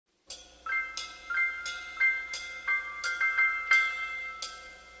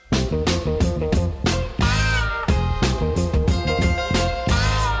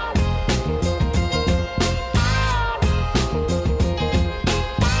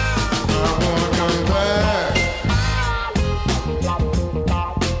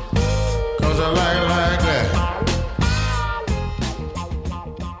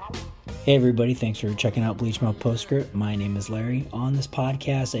Hey everybody, thanks for checking out Bleach Mouth Postscript. My name is Larry. On this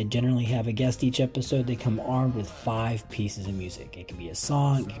podcast, I generally have a guest each episode. They come armed with 5 pieces of music. It can be a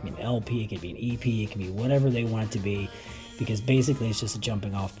song, it can be an LP, it can be an EP, it can be whatever they want it to be, because basically it's just a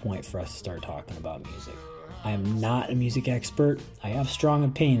jumping off point for us to start talking about music. I am not a music expert. I have strong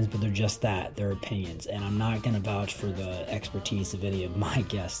opinions, but they're just that. They're opinions, and I'm not going to vouch for the expertise of any of my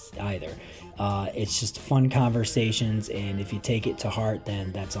guests either. It's just fun conversations, and if you take it to heart,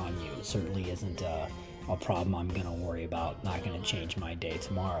 then that's on you. It certainly isn't a problem I'm going to worry about. Not going to change my day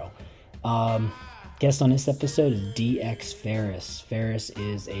tomorrow. Guest on this episode is DX Ferris. Ferris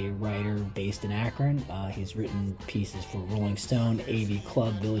is a writer based in Akron. He's written pieces for Rolling Stone, AV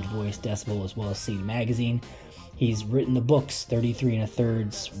Club, Village Voice, Decibel, as well as Scene Magazine. He's written the books 33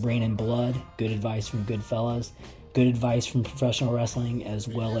 1/3, Rain and Blood, Good Advice from Goodfellas, Good Advice from Professional Wrestling, as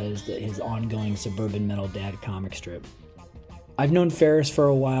well as his ongoing Suburban Metal Dad comic strip. I've known Ferris for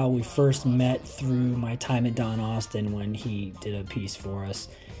a while. We first met through my time at Don Austin when he did a piece for us,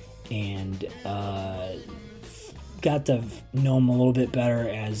 and got to know him a little bit better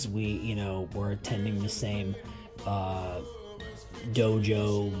as we, were attending the same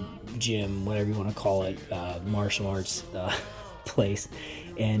dojo, gym, whatever you want to call it, martial arts place.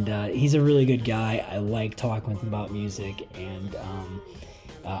 And he's a really good guy. I like talking with him about music, and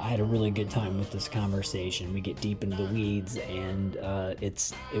I had a really good time with this conversation. We get deep into the weeds, and it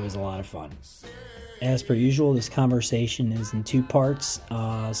was a lot of fun. As per usual, this conversation is in 2 parts.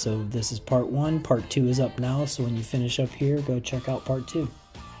 So this is part 1. Part 2 is up now. So when you finish up here, go check out part 2.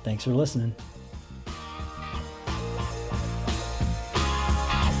 Thanks for listening.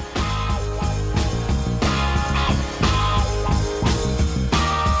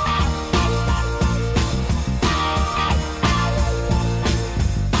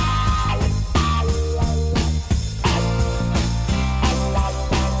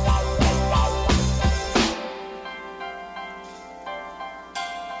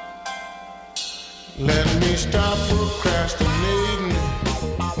 Let me stop procrastinating.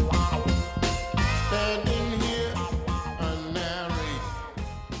 Standing here unnarrated.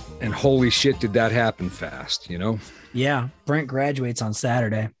 And holy shit, did that happen fast, Yeah, Brent graduates on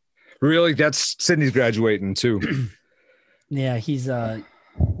Saturday. Really? That's Sydney's graduating too. Yeah, he's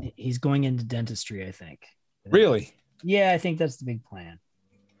going into dentistry, I think. Really? Yeah, I think that's the big plan.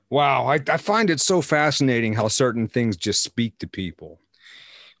 Wow, I find it so fascinating how certain things just speak to people.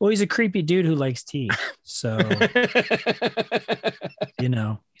 Well, he's a creepy dude who likes teeth. So, he's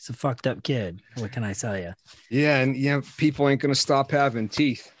a fucked up kid. What can I tell you? Yeah, and people ain't going to stop having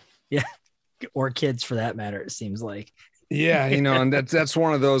teeth. Yeah, or kids for that matter, it seems like. Yeah, and that's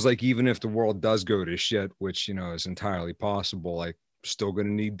one of those, like, even if the world does go to shit, which, is entirely possible, like, still going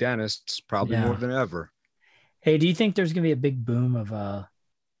to need dentists, probably more than ever. Hey, do you think there's going to be a big boom of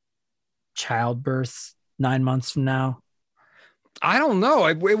childbirth 9 months from now? I don't know.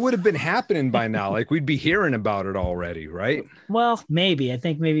 It would have been happening by now. Like, we'd be hearing about it already, right? Well, maybe. I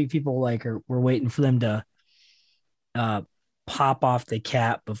think maybe people we're waiting for them to pop off the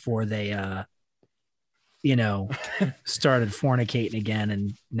cap before they started fornicating again,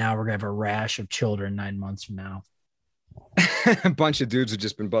 and now we're gonna have a rash of children 9 months from now. A bunch of dudes have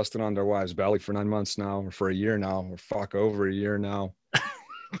just been busting on their wives' belly for 9 months now, or for a year now, or fuck over a year now.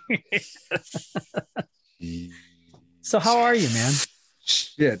 So how are you, man?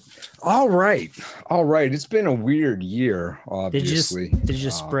 Shit. All right. It's been a weird year, obviously. Did you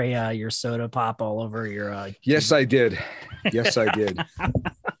just spray your soda pop all over your Yes, I did. I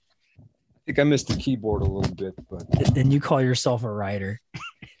think I missed the keyboard a little bit, but then you call yourself a writer.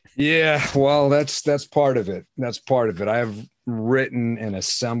 Yeah, well, that's part of it. I have written and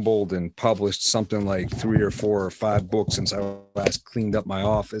assembled and published something like 3 or 4 or 5 books since I last cleaned up my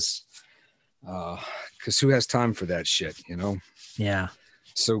office. Because who has time for that shit, Yeah.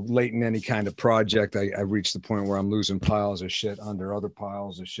 So late in any kind of project, I reached the point where I'm losing piles of shit under other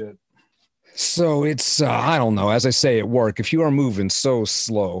piles of shit. So it's, I don't know, as I say at work, if you are moving so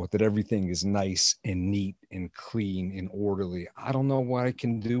slow that everything is nice and neat and clean and orderly, I don't know what I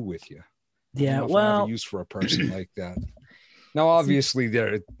can do with you. Yeah, I have a use for a person like that. Now, obviously,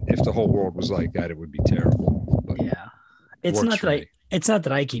 if the whole world was like that, it would be terrible. But yeah, it's not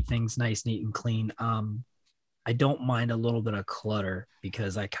that I keep things nice, neat, and clean. I don't mind a little bit of clutter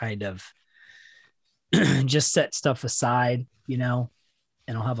because I kind of just set stuff aside, and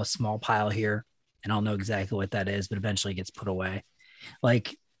I'll have a small pile here and I'll know exactly what that is, but eventually it gets put away.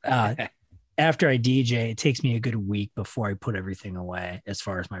 Like after I DJ, it takes me a good week before I put everything away as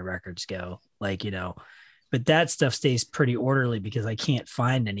far as my records go. But that stuff stays pretty orderly because I can't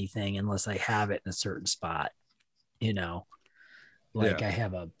find anything unless I have it in a certain spot, I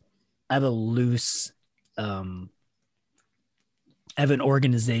have I have a loose, I have an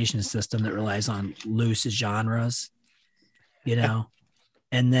organization system that relies on loose genres, you know,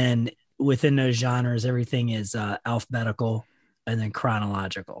 and then within those genres, everything is alphabetical and then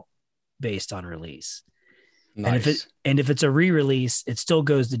chronological based on release. Nice. And if it's a re-release, it still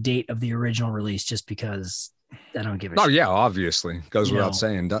goes the date of the original release just because I don't give a shit. Oh yeah, obviously goes without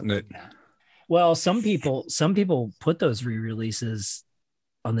saying, doesn't it? Well, some people put those re-releases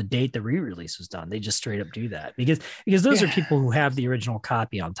on the date the re-release was done. They just straight up do that because those are people who have the original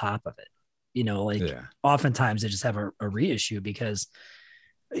copy on top of it. You know, like oftentimes they just have a reissue because,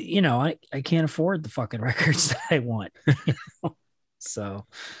 you know, I can't afford the fucking records that I want. You know? So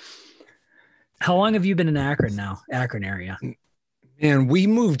how long have you been in Akron now? Akron area. And we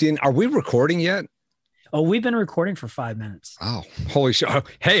moved in. Are we recording yet? Oh, we've been recording for 5 minutes. Oh, holy shit. Oh,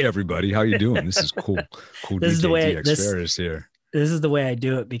 hey, everybody. How you doing? This is cool. Cool. This is the way DX Ferris here. This is the way I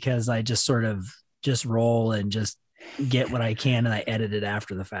do it because I just sort of just roll and just get what I can and I edit it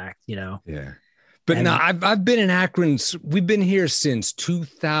after the fact, you know? Yeah. But no, I've been in Akron. We've been here since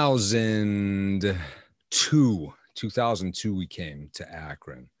 2002. 2002, we came to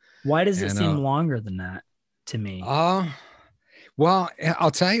Akron. Why does it seem longer than that to me? Well,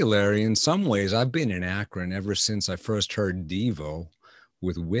 I'll tell you, Larry, in some ways, I've been in Akron ever since I first heard DEVO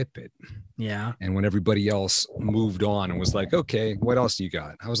with Whip It. Yeah. And when everybody else moved on and was like, okay, what else do you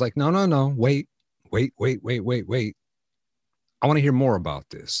got? I was like, no, wait. I want to hear more about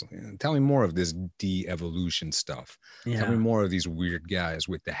this. Tell me more of this de-evolution stuff. Yeah. Tell me more of these weird guys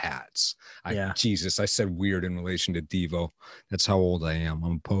with the hats. Jesus, I said weird in relation to DEVO. That's how old I am.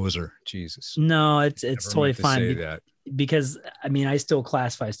 I'm a poser. Jesus. No, it's totally fine. Because I mean, I still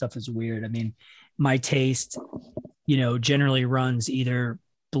classify stuff as weird. I mean, my taste, you know, generally runs either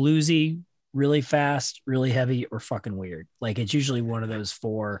bluesy, really fast, really heavy, or fucking weird. Like it's usually one of those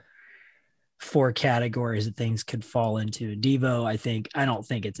four categories that things could fall into. DEVO, I don't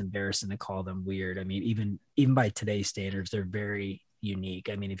think it's embarrassing to call them weird. I mean, even by today's standards, they're very unique.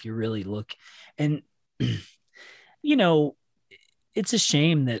 I mean, if you really look, and you know, it's a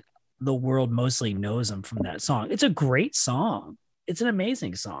shame that the world mostly knows them from that song. It's a great song. It's an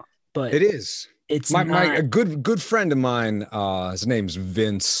amazing song, but it is. It's a good friend of mine. His name's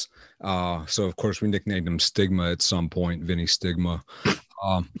Vince. So of course we nicknamed him Stigma at some point, Vinny Stigma.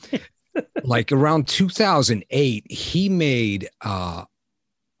 Like around 2008, he made a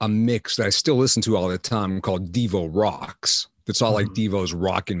mix that I still listen to all the time called DEVO Rocks. That's all like DEVO's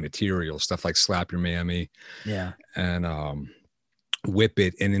rockin' material, stuff like Slap Your Mammy. Yeah. And Whip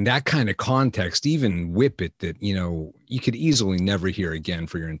It. And in that kind of context, even Whip It, that, you know, you could easily never hear again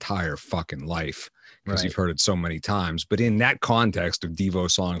for your entire fucking life because you've heard it so many times. But in that context of DEVO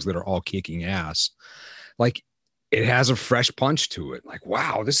songs that are all kicking ass, like, it has a fresh punch to it. Like,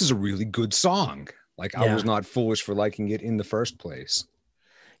 wow, this is a really good song. Like I was not foolish for liking it in the first place.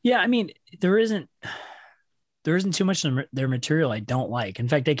 Yeah. I mean, there isn't too much of their material I don't like. In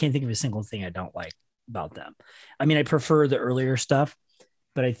fact, I can't think of a single thing I don't like about them. I mean, I prefer the earlier stuff,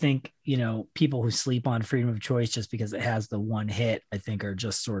 but I think, you know, people who sleep on Freedom of Choice just because it has the one hit, I think are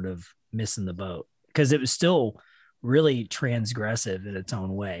just sort of missing the boat because it was still really transgressive in its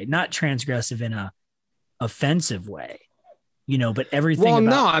own way, not transgressive in a offensive way, you know, but everything when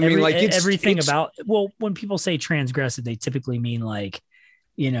people say transgressive, they typically mean like,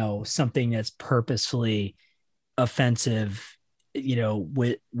 you know, something that's purposefully offensive, you know,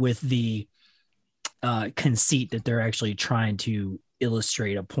 with the conceit that they're actually trying to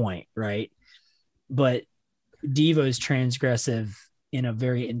illustrate a point, right? But DEVO is transgressive in a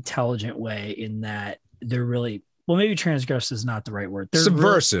very intelligent way in that they're really, well, maybe transgressive is not the right word. They're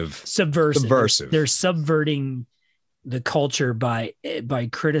subversive. They're subverting the culture by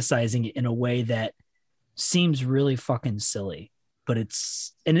criticizing it in a way that seems really fucking silly, but it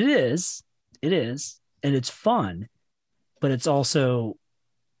is, and it's fun, but it's also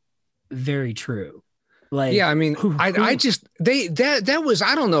very true. Like, yeah, I mean, I just, that was,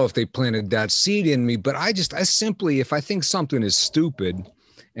 I don't know if they planted that seed in me, but I simply, if I think something is stupid,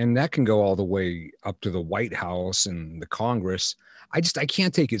 and that can go all the way up to the White House and the Congress, I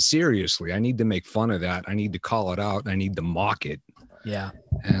can't take it seriously. I need to make fun of that. I need to call it out. I need to mock it. Yeah.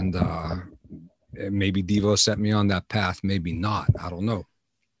 And maybe DEVO set me on that path. Maybe not. I don't know.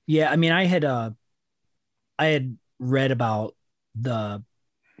 Yeah. I mean, I had read about the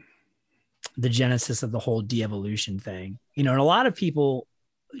genesis of the whole de-evolution thing, you know, and a lot of people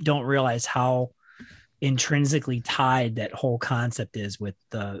don't realize how intrinsically tied that whole concept is with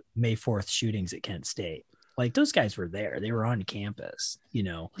the May 4th shootings at Kent State. Like those guys were there, they were on campus, you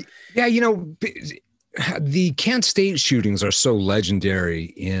know? Yeah. You know, the Kent State shootings are so legendary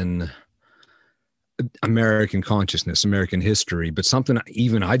in American consciousness, American history, but something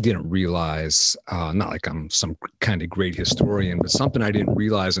even I didn't realize, not like I'm some kind of great historian, but something I didn't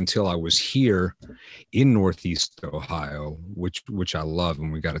realize until I was here in Northeast Ohio, which I love,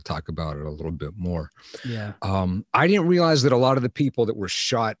 and we got to talk about it a little bit more. Yeah. I didn't realize that a lot of the people that were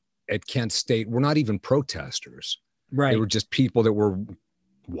shot at Kent State were not even protesters. Right. They were just people that were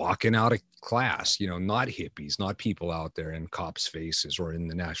walking out of class, not hippies, not people out there in cops' faces or in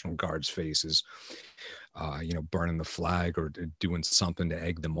the National Guard's faces, burning the flag or doing something to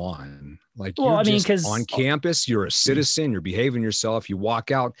egg them on. Like, because on campus, you're a citizen, you're behaving yourself. You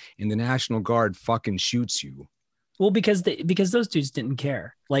walk out and the National Guard fucking shoots you. Well, because those dudes didn't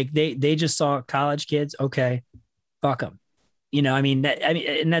care. Like they just saw college kids. Okay, fuck them. And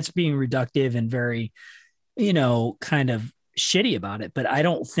that's being reductive and very, kind of shitty about it. But I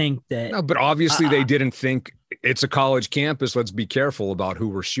don't think that. No, but obviously they didn't think it's a college campus. Let's be careful about who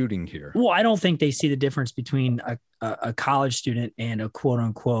we're shooting here. Well, I don't think they see the difference between a college student and a quote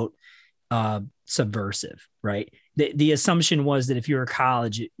unquote subversive, right? The assumption was that if you're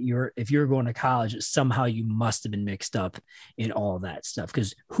going to college, somehow you must have been mixed up in all that stuff.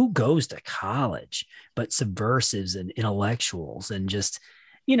 Because who goes to college but subversives and intellectuals and just,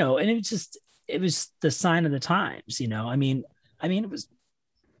 and it was the sign of the times,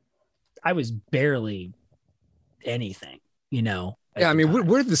 I was barely anything, Yeah,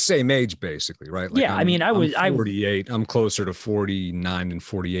 we're the same age basically, right? Like yeah, I'm 48. I'm closer to 49 and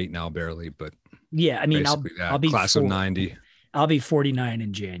 48 now, barely, but yeah, I'll be class of 90. I'll be 49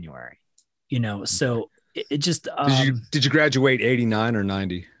 in January, so it just did you graduate 89 or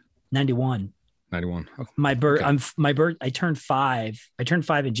 90? 91. 91. Oh, my birth, okay. I turned 5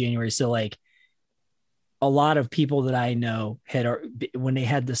 in January, so like a lot of people that I know when they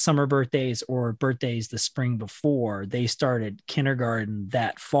had the summer birthdays or birthdays the spring before, they started kindergarten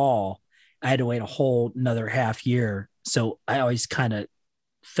that fall. I had to wait a whole another half year. So I always kind of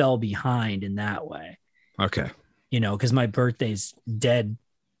fell behind in that way. Okay. Because my birthday's dead,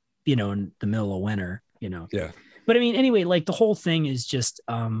 in the middle of winter, Yeah. But anyway, like the whole thing is just,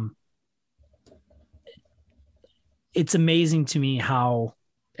 it's amazing to me how,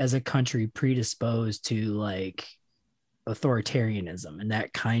 as a country, predisposed to like authoritarianism and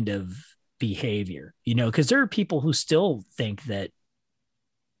that kind of behavior, because there are people who still think that,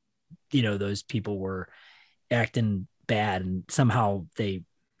 those people were acting bad and somehow they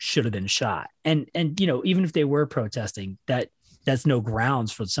should have been shot. And even if they were protesting, that's no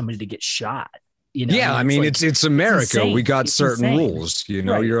grounds for somebody to get shot. Yeah. It's America. Insane. We got certain insane. rules,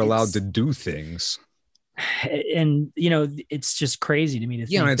 Right. You're allowed to do things. And it's just crazy to me to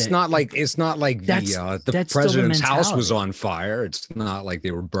think it's not like the president's house was on fire. It's not like they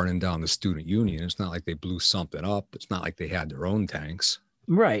were burning down the student union. It's not like they blew something up. It's not like they had their own tanks,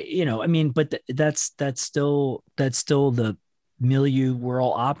 right? But that's still the milieu we're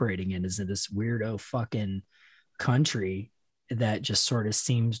all operating in, is in this weirdo fucking country that just sort of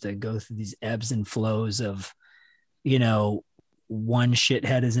seems to go through these ebbs and flows of one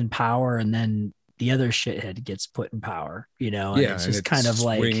shithead is in power and then the other shithead gets put in power, and it's just kind of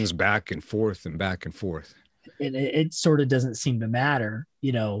like swings back and forth and back and forth. And it sort of doesn't seem to matter,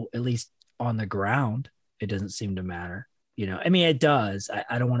 at least on the ground, it doesn't seem to matter, it does.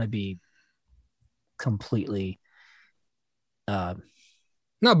 I don't want to be completely. No,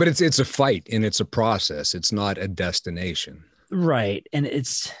 but it's a fight and it's a process. It's not a destination. Right. And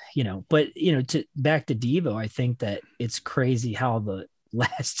it's, but, back to DEVO, I think that it's crazy how the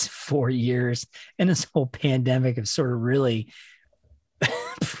last 4 years and this whole pandemic have sort of really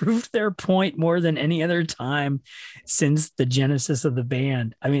proved their point more than any other time since the genesis of the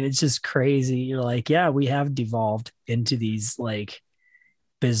band. It's just crazy. You're like, yeah, we have devolved into these like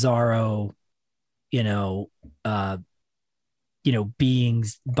bizarro,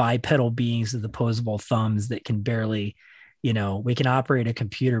 beings, bipedal beings with opposable thumbs that can barely, we can operate a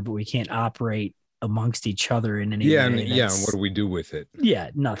computer, but we can't operate amongst each other in any way. Yeah. And what do we do with it? Yeah,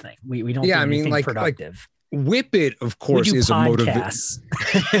 nothing. We don't do anything productive. Whip It, of course, is a motivation.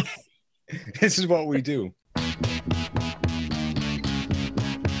 This is what we do.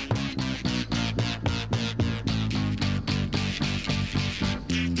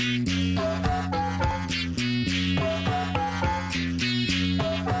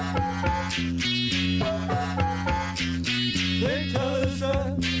 They tell us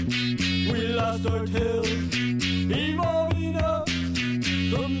that we lost our tails, evolving up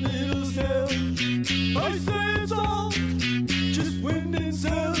from little cells. I say it's all just wind and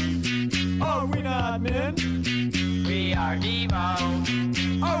sound. Are we not men? We are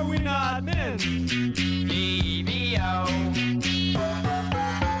DEVO. Are we not men?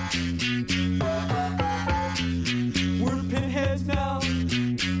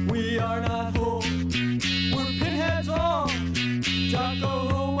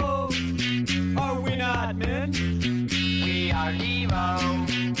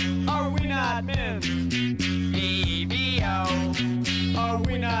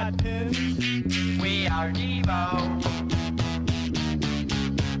 not pins? We are DEVO.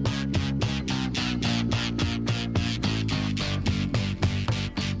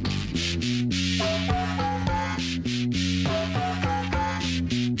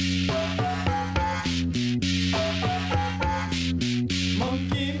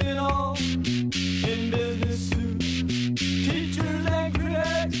 Monkey men all in business suits. Teachers and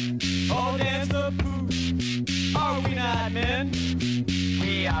critics all dance the poop. Are we not men?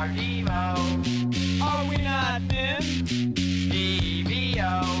 We are DEVO. Are we not men?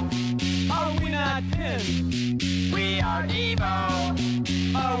 DEVO. Are we not pins? We are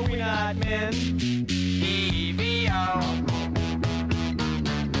DEVO. Are we not men? DEVO.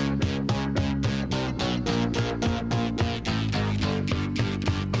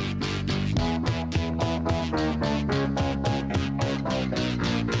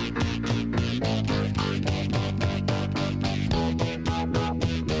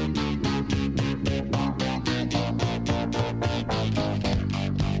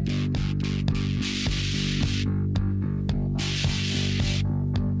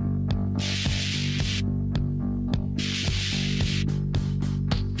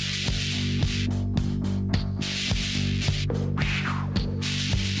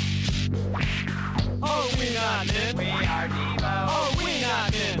 Are we not men? We are DEVO. Are we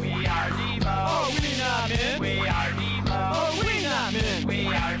not men? We are DEVO. Are we not men? We are DEVO. Are we not men? We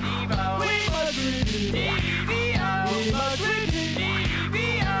are DEVO. We must repeat. DEVO. We must repeat.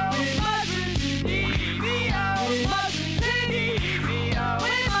 DEVO. We must repeat. DEVO. We must repeat. DEVO.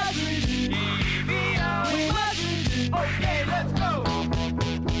 We must repeat. DEVO. We must repeat. Okay, let's go.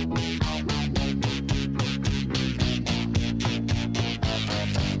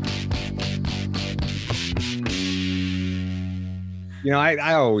 You know,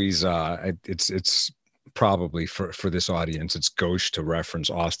 I always it's probably for this audience, it's gauche to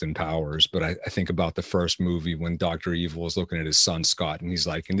reference Austin Powers, but I think about the first movie when Dr. Evil is looking at his son Scott, and he's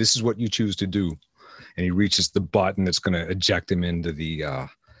like, and this is what you choose to do, and he reaches the button that's going to eject him into the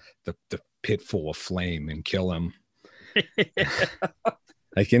pit full of flame and kill him.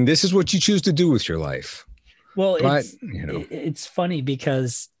 Like, and this is what you choose to do with your life. Well, But, it's you know. it's funny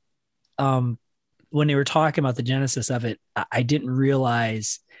because when they were talking about the genesis of it, I didn't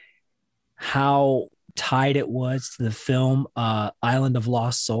realize how tied it was to the film Island of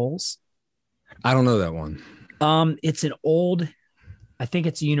Lost Souls. I don't know that one. It's an old, I think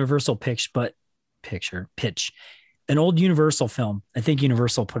it's a Universal pitch, an old Universal film. I think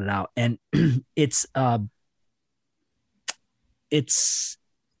Universal put it out, and it's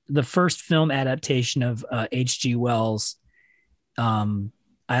the first film adaptation of H.G. Wells' Island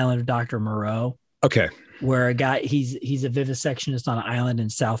of Dr. Moreau. Okay. Where a guy, he's a vivisectionist on an island in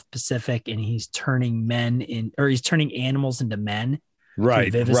South Pacific, and he's turning turning animals into men.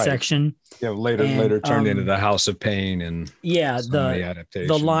 Right. Vivisection. Right. Yeah. Later turned into the House of Pain and the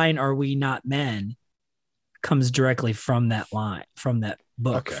adaptation. line "Are we not men?" comes directly from that line, from that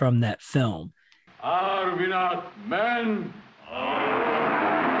book, from that film. Are we not men?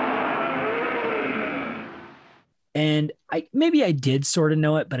 And I did sort of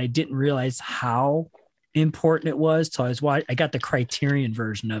know it, but I didn't realize how important it was. So I got the Criterion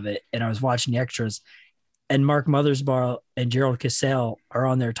version of it, and I was watching the extras, and Mark Mothersbaugh and Gerald Cassell are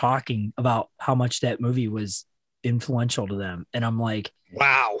on there talking about how much that movie was influential to them. And I'm like,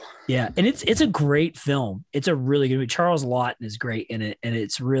 wow. Yeah. And it's a great film. It's a really good movie. Charles Laughton is great in it. And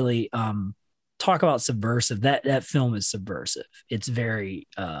it's really, talk about subversive. That film is subversive. It's very,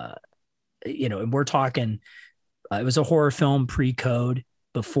 and we're talking, it was a horror film pre-code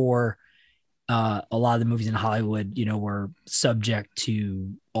before a lot of the movies in Hollywood, were subject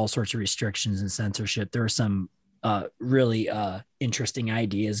to all sorts of restrictions and censorship. There were some really interesting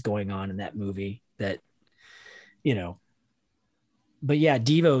ideas going on in that movie that, but yeah,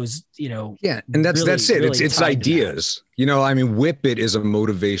 DEVO's, yeah. And that's it. really It's tied to ideas, I mean, Whip It is a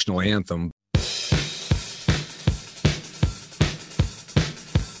motivational anthem.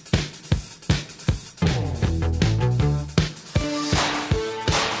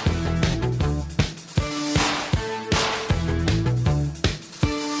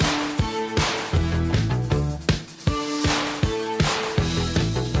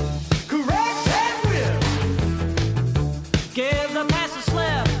 Correct and will. Give the pass a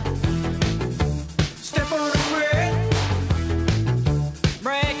slip. Step on the grid.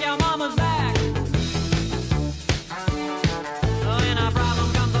 Break your mama's back.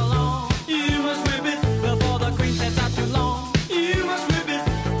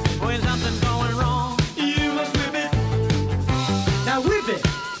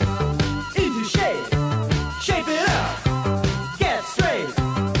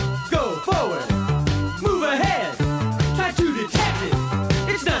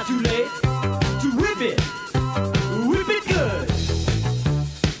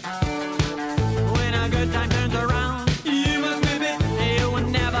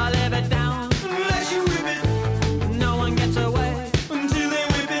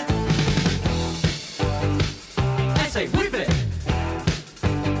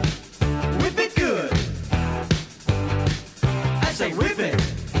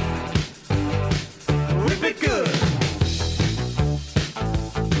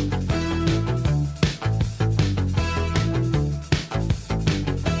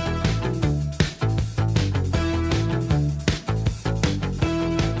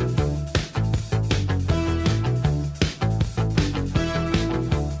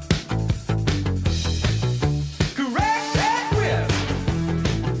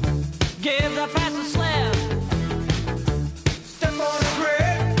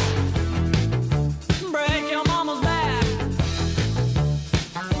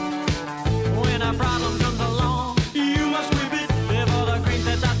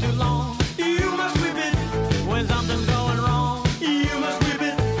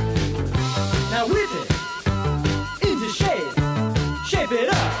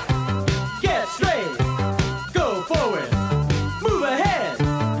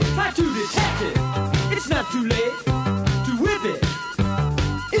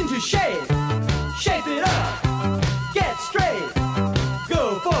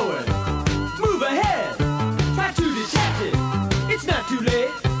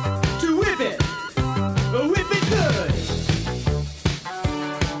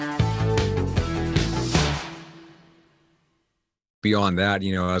 beyond that,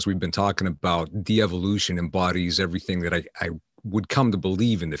 you know, as we've been talking about, de-evolution embodies everything that I would come to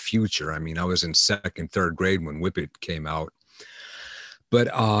believe in the future. I mean, I was in second, third grade when Whip It came out. But,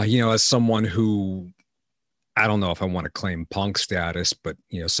 you know, as someone who, I don't know if I want to claim punk status, but,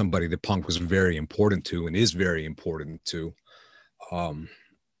 you know, somebody that punk was very important to and is very important to,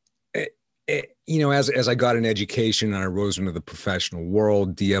 you know, as I got an education and I rose into the professional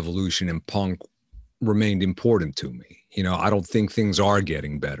world, de-evolution and punk remained important to me. You know, I don't think things are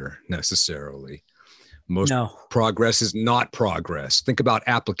getting better necessarily. Most progress is not progress. Think about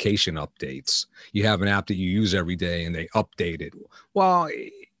application updates. You have an app that you use every day and they update it. Well,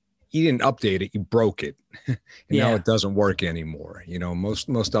 you didn't update it, you broke it. And now it doesn't work anymore. You know, most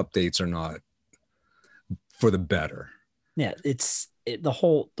updates are not for the better. Yeah, the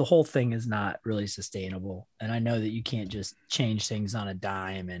whole thing is not really sustainable. And I know that you can't just change things on a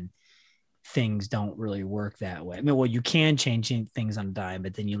dime, and things don't really work that way. I mean, well, you can change things on a dime,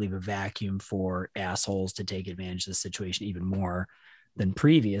 but then you leave a vacuum for assholes to take advantage of the situation even more than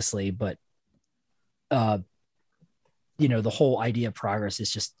previously. But, you know, the whole idea of progress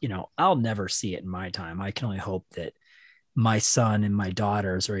is just, you know, I'll never see it in my time. I can only hope that my son and my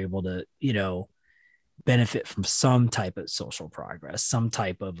daughters are able to, you know, benefit from some type of social progress, some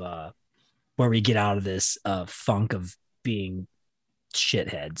type of, where we get out of this funk of being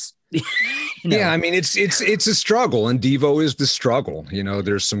shitheads. You know? Yeah, I mean, it's a struggle, and DEVO is the struggle. You know,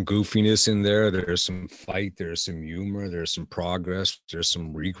 there's some goofiness in there. There's some fight. There's some humor. There's some progress. There's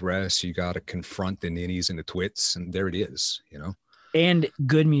some regress. You got to confront the ninnies and the twits, and there it is. You know, and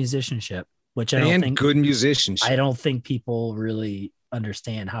good musicianship, which I don't think people really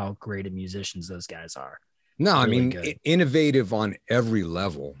understand how great of musicians those guys are. No, really, I mean, innovative on every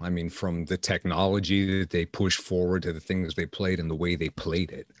level. I mean, from the technology that they push forward to the things they played and the way they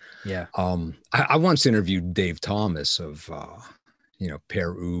played it. Yeah. I once interviewed Dave Thomas of, you know,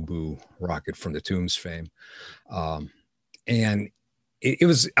 Per Ubu, Rocket from the Tombs fame. And it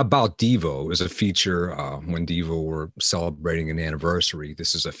was about DEVO. It was a feature when DEVO were celebrating an anniversary.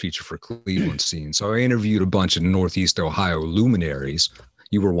 This is a feature for Cleveland scene. So I interviewed a bunch of Northeast Ohio luminaries.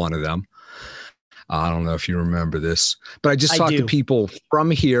 You were one of them. I don't know if you remember this, but I just talked to people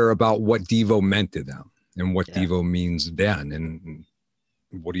from here about what DEVO meant to them and what DEVO means then. And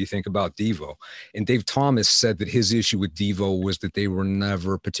what do you think about DEVO? And Dave Thomas said that his issue with DEVO was that they were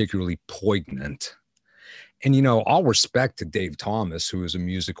never particularly poignant. And, you know, all respect to Dave Thomas, who is a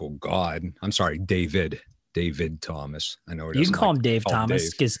musical god. I'm sorry, David Thomas. I know you can call him Dave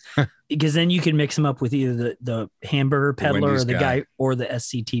Thomas because then you can mix him up with either the hamburger peddler or the guy or the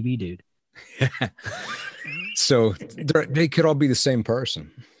SCTV dude. So they could all be the same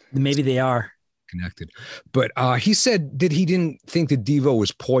person. Maybe they are connected. But he said that he didn't think that DEVO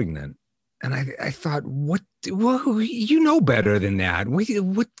was poignant. And I thought, well, you know better than that.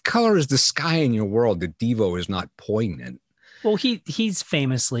 What color is the sky in your world that DEVO is not poignant? Well, he's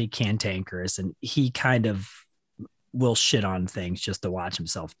famously cantankerous, and he kind of will shit on things just to watch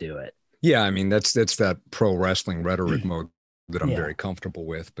himself do it. Yeah, I mean, that's that pro wrestling rhetoric mode that I'm very comfortable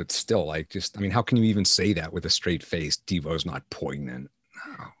with, but still, like, just, I mean, how can you even say that with a straight face? DEVO is not poignant.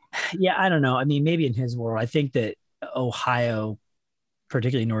 No. Yeah, I don't know. I mean, maybe in his world, I think that Ohio,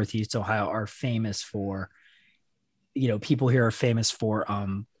 particularly Northeast Ohio, are famous for, you know, people here are famous for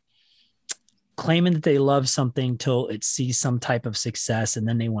claiming that they love something till it sees some type of success, and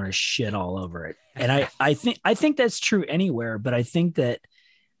then they want to shit all over it. And I think that's true anywhere, but I think that,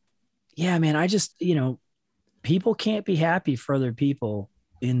 yeah, man, I just, you know, people can't be happy for other people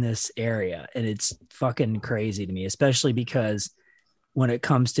in this area. And it's fucking crazy to me, especially because when it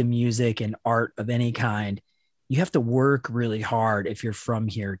comes to music and art of any kind, you have to work really hard if you're from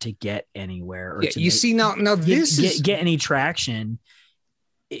here to get anywhere. Or get any traction,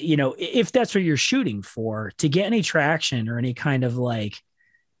 you know, if that's what you're shooting for, to get any traction or any kind of like,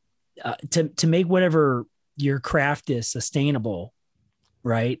 to make whatever your craft is sustainable,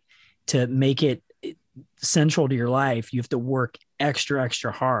 right? To make it central to your life, you have to work extra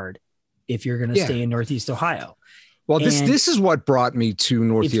hard if you're going to stay in Northeast Ohio. Well, this is what brought me to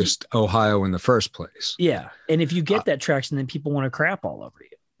Northeast Ohio in the first place. Yeah. And if you get that traction, then people want to crap all over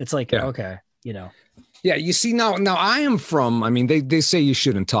you. It's like, okay, you know. Yeah, you see, now I am from, I mean, they say you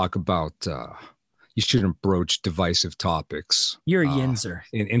shouldn't talk about, you shouldn't broach divisive topics. You're a yinzer.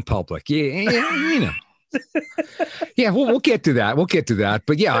 In public. Yeah, you know. Yeah, we'll get to that.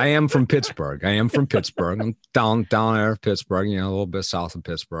 But yeah, I am from Pittsburgh. I'm down there, Pittsburgh, you know, a little bit south of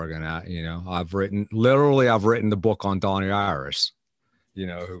Pittsburgh. And, you know, I've written the book on Donnie Iris, you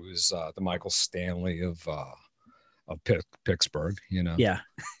know, who was the Michael Stanley of Pittsburgh, you know. Yeah.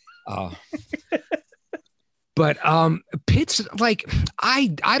 But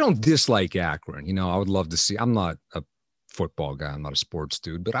I don't dislike Akron. You know, I would love to see. I'm not a football guy. I'm not a sports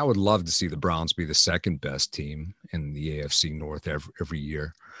dude, but I would love to see the Browns be the second best team in the AFC North every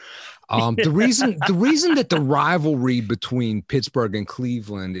year. The reason that the rivalry between Pittsburgh and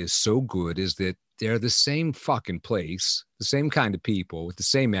Cleveland is so good is that they're the same fucking place, the same kind of people with the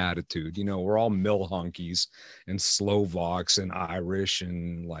same attitude. You know, we're all mill hunkies and Slovaks and Irish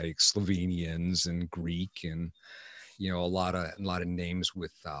and like Slovenians and Greek and, you know, a lot of names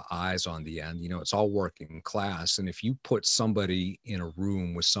with eyes on the end. You know, it's all working class. And if you put somebody in a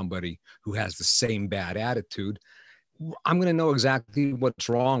room with somebody who has the same bad attitude, I'm going to know exactly what's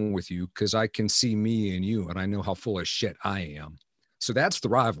wrong with you because I can see me and you, and I know how full of shit I am. So that's the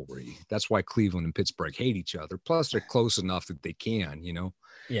rivalry. That's why Cleveland and Pittsburgh hate each other. Plus, they're close enough that they can, you know.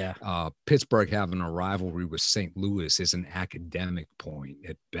 Yeah. Pittsburgh having a rivalry with St. Louis is an academic point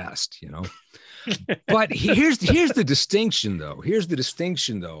at best, you know. But here's the distinction,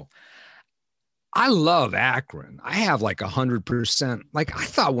 though. I love Akron. I have like 100%. Like I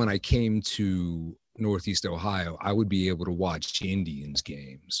thought when I came to Northeast Ohio, I would be able to watch Indians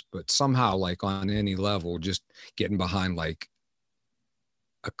games, but somehow, like on any level, just getting behind like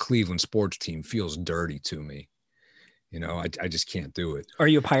a Cleveland sports team feels dirty to me. You know, I just can't do it. Are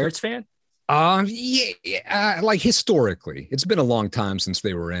you a Pirates fan? Yeah, like historically, it's been a long time since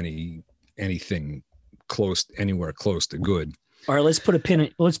they were anything anywhere close to good. All right, let's put a pin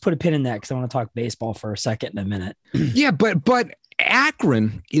in that because I want to talk baseball for a second in a minute. Yeah, but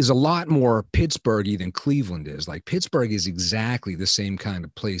Akron is a lot more Pittsburghy than Cleveland is. Like Pittsburgh is exactly the same kind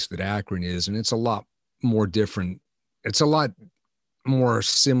of place that Akron is, and it's a lot more different. It's a lot more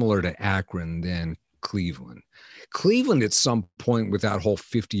similar to Akron than Cleveland. Cleveland at some point with that whole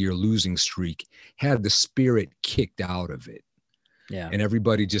 50-year losing streak had the spirit kicked out of it. Yeah. And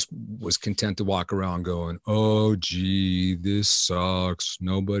everybody just was content to walk around going, oh, gee, this sucks.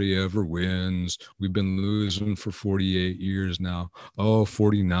 Nobody ever wins. We've been losing for 48 years now. Oh,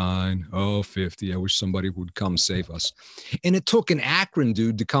 49. Oh, 50. I wish somebody would come save us. And it took an Akron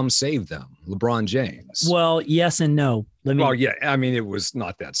dude to come save them, LeBron James. Well, yes and no. Yeah. I mean, it was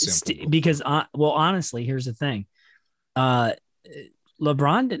not that simple. Because, honestly, here's the thing.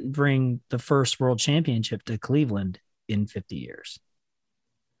 LeBron didn't bring the first world championship to Cleveland in 50 years.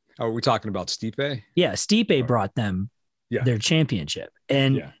 Oh, are we talking about Stipe? Yeah, Stipe brought them their championship,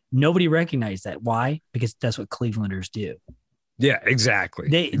 and nobody recognized that. Why? Because that's what Clevelanders do. Yeah, exactly.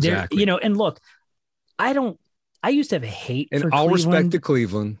 They're, you know, and look, I used to have a hate for Cleveland. And all respect to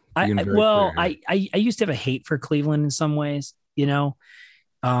Cleveland. I used to have a hate for Cleveland in some ways, you know,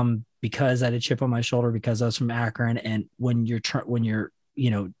 because I had a chip on my shoulder because I was from Akron, and when you're you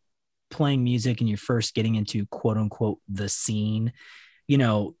know, playing music and you're first getting into quote unquote the scene, you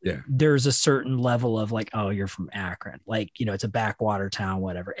know, there's a certain level of like, oh, you're from Akron, like, you know, it's a backwater town,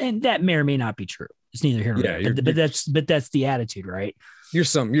 whatever, and that may or may not be true. It's neither here nor there. But that's the attitude, right? You're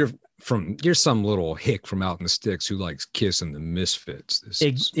some little hick from out in the sticks who likes Kiss and the Misfits.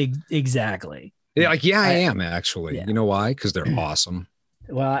 Exactly. Yeah, like I am actually. Yeah. You know why? Because they're awesome.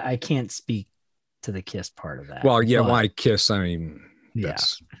 Well, I can't speak to the Kiss part of that. Well, yeah, why Kiss? I mean,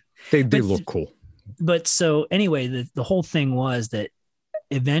 they look cool. But so anyway, the whole thing was that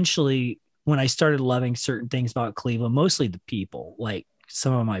eventually when I started loving certain things about Cleveland, mostly the people, like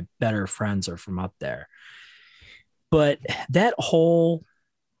some of my better friends are from up there. But that whole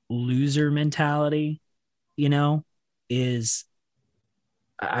loser mentality, you know,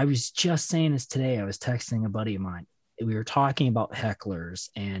 I was just saying this today. I was texting a buddy of mine. We were talking about hecklers,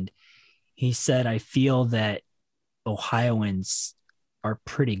 and he said, I feel that Ohioans are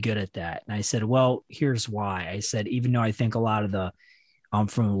pretty good at that. And I said, well, here's why. I said, even though I think a lot of I'm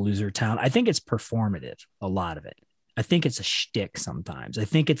from a loser town, I think it's performative, a lot of it. I think it's a shtick sometimes. I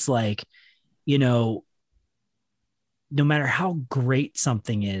think it's like, you know, no matter how great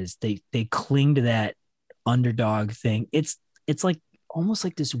something is, they cling to that underdog thing. It's like almost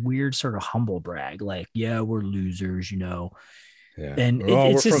like this weird sort of humble brag, like, yeah, we're losers, you know. Yeah. And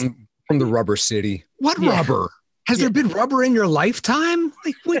it's just from the rubber city. What rubber? Has there been rubber in your lifetime?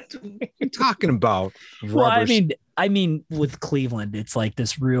 Like, what are you talking about? Well, I mean, with Cleveland, it's like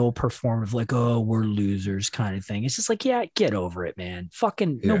this real performative, like, oh, we're losers kind of thing. It's just like, yeah, get over it, man.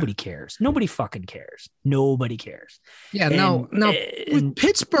 Nobody cares. Nobody fucking cares. Nobody cares. Yeah, with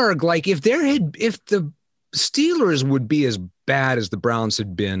Pittsburgh, like if the Steelers would be as bad as the Browns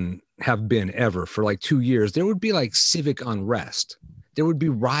have been ever for like 2 years, there would be like civic unrest. There would be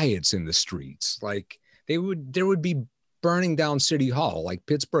riots in the streets. Like there would be burning down City Hall. Like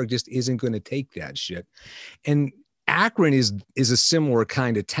Pittsburgh just isn't going to take that shit. And Akron is a similar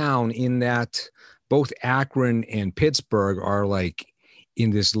kind of town in that both Akron and Pittsburgh are like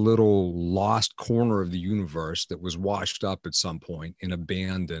in this little lost corner of the universe that was washed up at some point and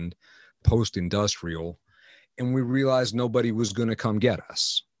abandoned, post-industrial. And we realized nobody was going to come get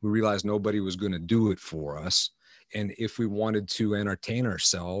us. We realized nobody was going to do it for us. And if we wanted to entertain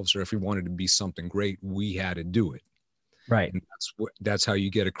ourselves, or if we wanted to be something great, we had to do it. Right. And that's how you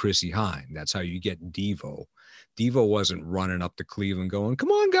get a Chrissy Hine. That's how you get DEVO. DEVO wasn't running up to Cleveland going,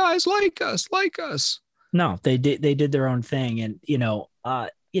 come on, guys, like us. No, they did their own thing. And,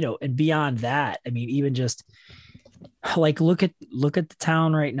 and beyond that, I mean, even just like, look at the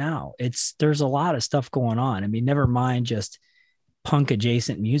town right now. There's a lot of stuff going on. I mean, never mind just punk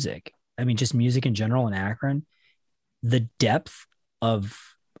adjacent music. I mean, just music in general in Akron, the depth of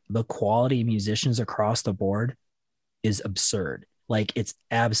the quality of musicians across the board is absurd. Like, it's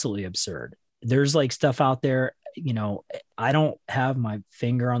absolutely absurd. There's like stuff out there, I don't have my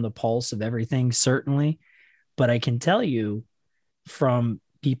finger on the pulse of everything, certainly, but I can tell you from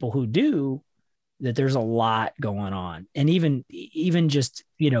people who do that there's a lot going on. And even just,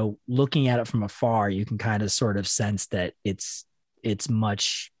 looking at it from afar, you can kind of sort of sense that it's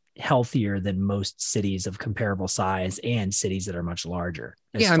much healthier than most cities of comparable size and cities that are much larger.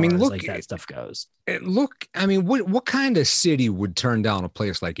 Yeah, I mean, look, like that stuff goes. What kind of city would turn down a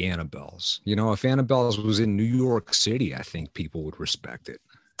place like Annabelle's? If Annabelle's was in New York City, I think people would respect it.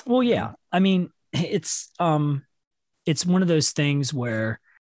 Well, yeah. I mean, it's one of those things where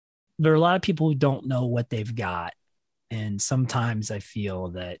there are a lot of people who don't know what they've got. And sometimes I feel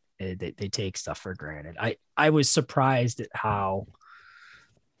that they take stuff for granted. I was surprised at how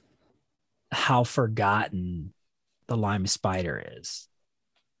forgotten the Lime Spider is.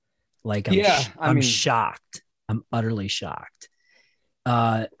 Like, I'm shocked. I'm utterly shocked.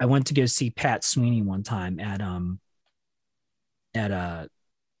 I went to go see Pat Sweeney one time at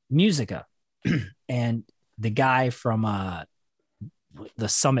Musica, and the guy from the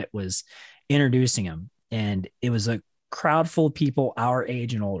Summit was introducing him, and it was a crowd full of people our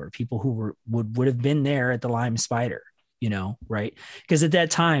age and older, people who would have been there at the Lime Spider, right? Because at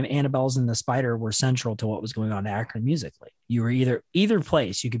that time, Annabelle's and the Spider were central to what was going on in Akron musically. You were either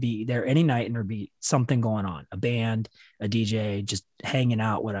place, you could be there any night and there'd be something going on, a band, a DJ, just hanging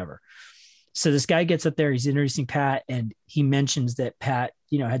out, whatever. So this guy gets up there, he's introducing Pat, and he mentions that Pat,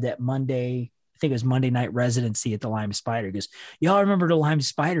 had that Monday, I think it was Monday night residency at the Lime Spider. He goes, y'all remember the Lime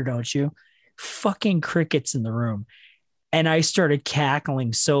Spider, don't you? Fucking crickets in the room. And I started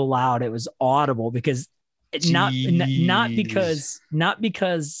cackling so loud it was audible, because not because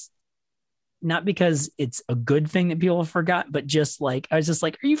it's a good thing that people forgot, but just like, I was just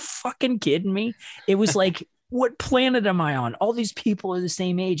like, are you fucking kidding me? It was like, what planet am I on? All these people are the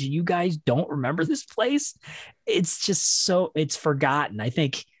same age and you guys don't remember this place. It's just it's forgotten. I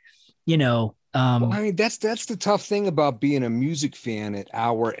think, that's the tough thing about being a music fan at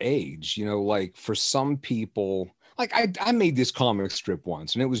our age, like for some people, like I made this comic strip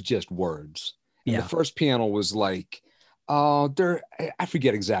once and it was just words. And the first panel was like, I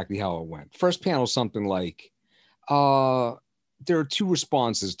forget exactly how it went. First panel, something like, there are two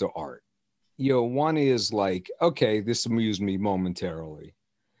responses to art. One is like, okay, this amused me momentarily.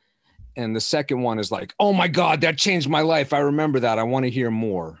 And the second one is like, oh my God, that changed my life. I remember that. I want to hear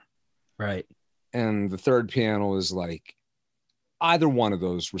more. Right. And the third panel is like, either one of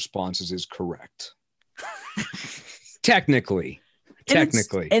those responses is correct. Technically,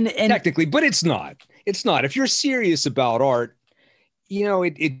 but it's not. It's not. If you're serious about art,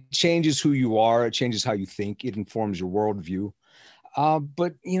 it changes who you are. It changes how you think. It informs your worldview.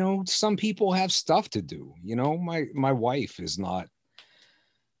 But some people have stuff to do. My wife is not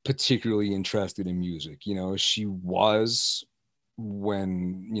particularly interested in music. She was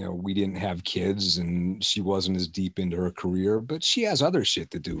when, we didn't have kids, and she wasn't as deep into her career, but she has other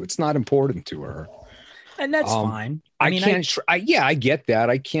shit to do. It's not important to her. And that's fine. I get that.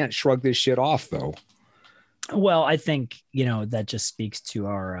 I can't shrug this shit off though. Well, I think, that just speaks to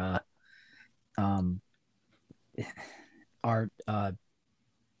our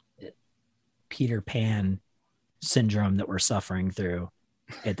Peter Pan syndrome that we're suffering through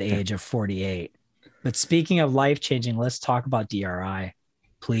at the age of 48. But speaking of life-changing, let's talk about DRI.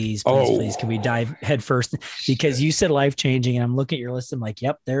 Please. Can we dive head first? Because you said life-changing, and I'm looking at your list. I'm like,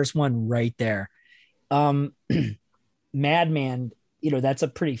 yep, there's one right there. Madman, that's a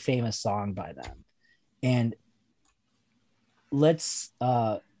pretty famous song by them. And let's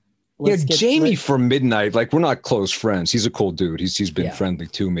Jamie from Midnight, like, we're not close friends. He's a cool dude. He's been friendly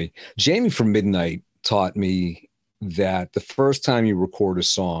to me. Jamie from Midnight taught me that the first time you record a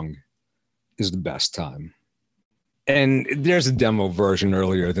song is the best time. And there's a demo version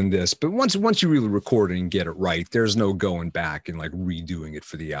earlier than this, but once you really record it and get it right, there's no going back and like redoing it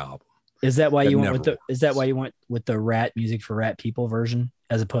for the album. Is that why That you went never with the? Is that why you went with the Rat Music for Rat People version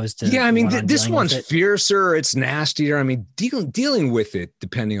as opposed to? Yeah, I mean, the one on this Dealing one's With It? fiercer. It's nastier. I mean, dealing with it,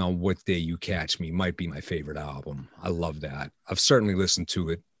 depending on what day you catch me, might be my favorite album. I love that. I've certainly listened to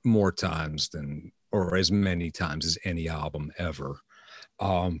it more times than, or as many times as any album ever.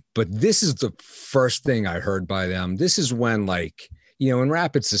 But this is the first thing I heard by them. This is when, like, you know, in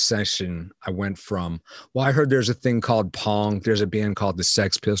rapid succession, I went from, well, I heard there's a thing called punk. There's a band called the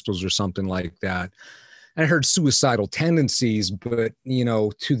Sex Pistols or something like that. And I heard Suicidal Tendencies, but, you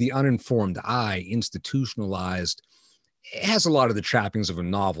know, to the uninformed eye, institutionalized, it has a lot of the trappings of a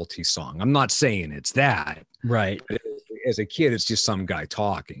novelty song. I'm not saying it's that. Right. As a kid, it's just some guy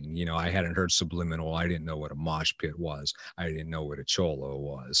talking. You know, I hadn't heard Subliminal. I didn't know what a mosh pit was. I didn't know what a cholo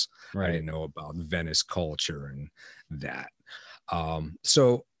was. Right. I didn't know about Venice culture and that.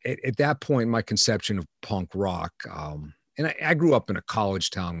 So at that point, my conception of punk rock, and I grew up in a college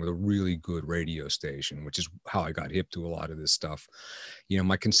town with a really good radio station, which is how I got hip to a lot of this stuff. You know,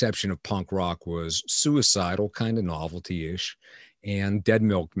 my conception of punk rock was suicidal, kind of novelty-ish, and Dead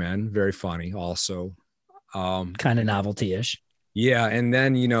Milkmen, very funny also. Kind of novelty-ish. Yeah, and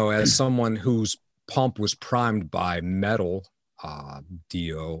then, you know, as someone whose pump was primed by metal,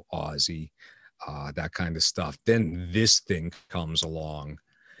 Dio, Ozzy, that kind of stuff, then this thing comes along.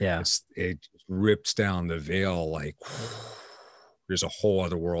 Yeah. It rips down the veil like there's a whole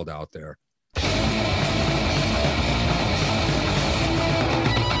other world out there.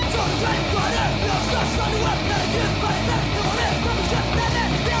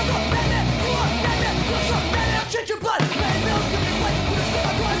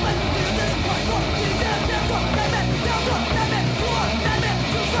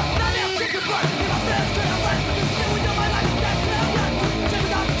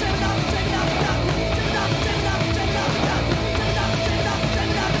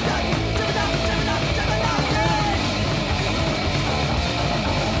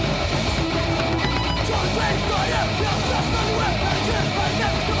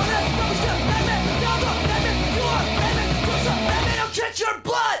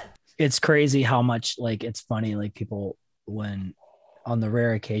 It's crazy how much, like, it's funny, like, people, when on the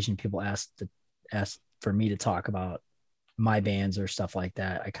rare occasion people ask for me to talk about my bands or stuff like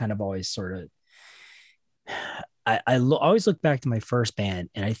that, I kind of always sort of always look back to my first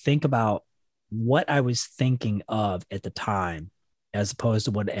band and I think about what I was thinking of at the time as opposed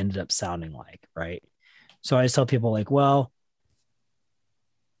to what it ended up sounding like, right? So I just tell people, like, well,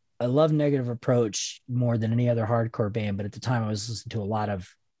 I love Negative Approach more than any other hardcore band, but at the time I was listening to a lot of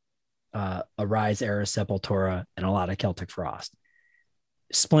Arise era Sepultura and a lot of Celtic Frost.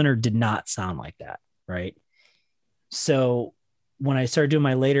 Splinter did not sound like that, right? So when I started doing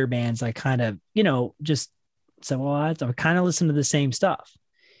my later bands, I kind of, you know, just said, well, I kind of listen to the same stuff.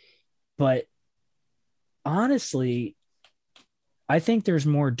 But honestly, I think there's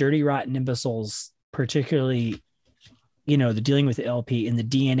more Dirty Rotten Imbeciles, particularly, you know, the Dealing With It LP in the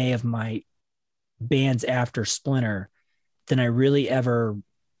DNA of my bands after Splinter than I really ever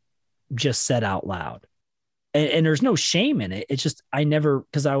just said out loud. And there's no shame in it. It's just, I never,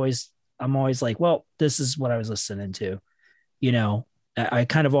 because I'm always like, well, this is what I was listening to. You know, I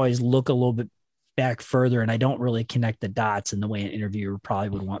kind of always look a little bit back further and I don't really connect the dots in the way an interviewer probably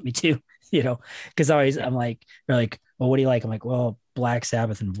would want me to, you know, because I'm like, they're like, well, what do you like? I'm like, well, Black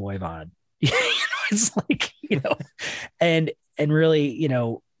Sabbath and Voivod. You know, it's like, you know, and really, you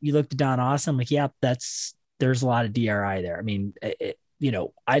know, you look to Don Austin, I'm like, yeah, there's a lot of DRI there. I mean, you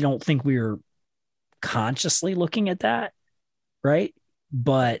know, I don't think we were consciously looking at that, right?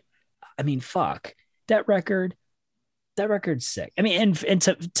 But I mean, fuck, that record's sick. I mean, and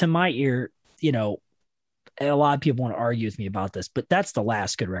to my ear, you know, a lot of people want to argue with me about this, but that's the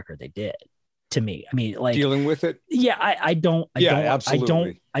last good record they did to me. I mean, like, Dealing With It. Yeah, I don't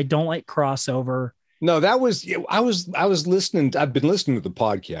Absolutely. I don't like Crossover. No, that was, I was listening. I've been listening to the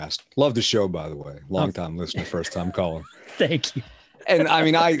podcast. Love the show, by the way. Long time listener, first time calling. Thank you. And I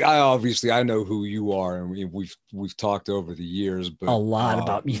mean, I obviously, I know who you are, and we've talked over the years, but A lot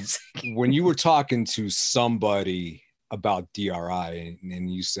about music. When you were talking to somebody about DRI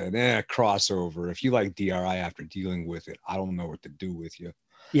and you said, crossover, if you like DRI after Dealing With It, I don't know what to do with you.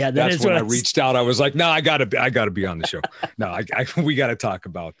 Yeah, that's when I reached out. I was like, no, I gotta be on the show. No, we got to talk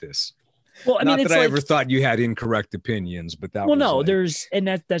about this. Well, I mean, not it's that I like, ever thought you had incorrect opinions, but that well, was no,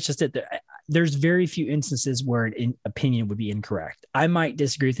 like, that's just it. There's very few instances where an opinion would be incorrect. I might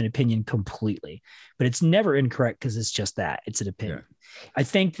disagree with an opinion completely, but it's never incorrect because it's just that. It's an opinion. Yeah. I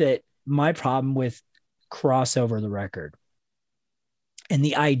think that my problem with crossover the record. And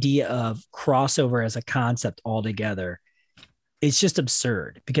the idea of crossover as a concept altogether, it's just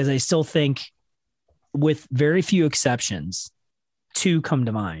absurd, because I still think, with very few exceptions, two come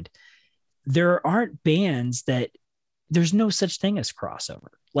to mind, there aren't bands that there's no such thing as crossover.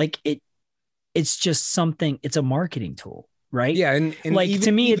 Like it's just something, it's a marketing tool, right? Yeah. And like even,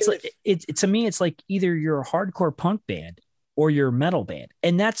 to me, even to me, it's like either you're a hardcore punk band or you're a metal band.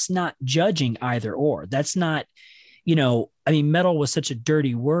 And that's not judging either or. That's not, I mean, metal was such a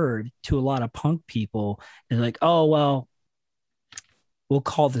dirty word to a lot of punk people. They're like, oh, well, we'll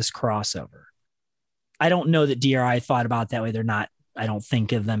call this crossover. I don't know that DRI thought about it that way. They're not, I don't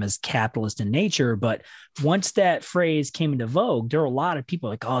think of them as capitalist in nature, but once that phrase came into vogue, there were a lot of people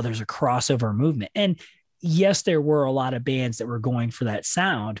like, oh, there's a crossover movement. And yes, there were a lot of bands that were going for that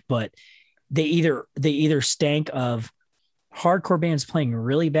sound, but they either stank of hardcore bands playing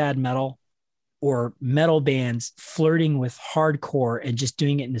really bad metal, or metal bands flirting with hardcore and just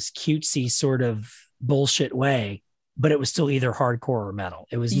doing it in this cutesy sort of bullshit way. But it was still either hardcore or metal.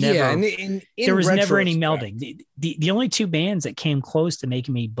 It was never, there was never any melding. The only two bands that came close to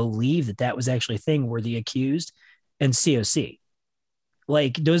making me believe that was actually a thing were The Accused and COC.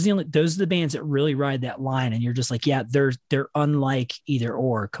 Like those are the bands that really ride that line. And you're just like, yeah, they're unlike either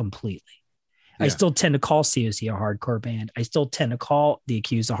or completely. Yeah. I still tend to call COC a hardcore band. I still tend to call The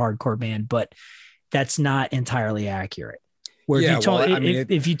Accused a hardcore band, but that's not entirely accurate. Where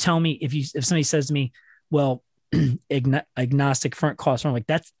if somebody says to me, well, agnostic front cross, I'm like,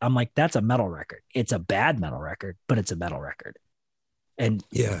 that's a metal record. It's a bad metal record, but it's a metal record. And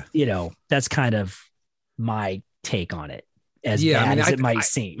yeah, that's kind of my take on it, as bad as it might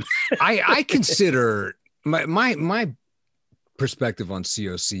seem. I consider my perspective on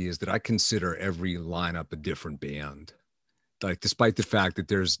COC is that I consider every lineup a different band. Like, despite the fact that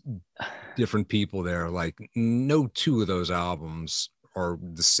there's different people there, like no two of those albums are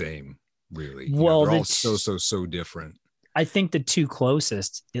the same. Really, well, they're all so different. I think the two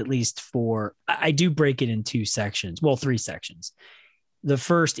closest, at least I do break it in two sections. Well, three sections. The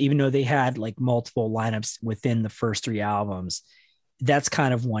first, even though they had like multiple lineups within the first three albums, that's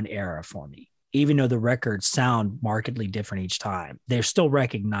kind of one era for me. Even though the records sound markedly different each time, they're still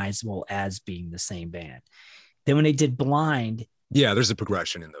recognizable as being the same band. Then when they did Blind, yeah, there's a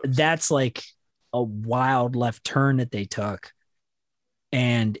progression in those. That's like a wild left turn that they took,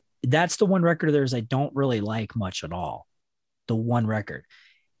 and that's the one record of theirs I don't really like much at all. The one record.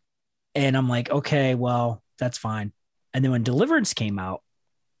 And I'm like, okay, well, that's fine. And then when Deliverance came out,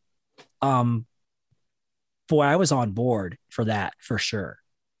 boy, I was on board for that for sure.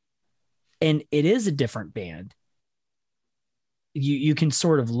 And it is a different band. You can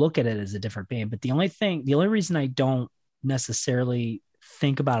sort of look at it as a different band, but the only reason I don't necessarily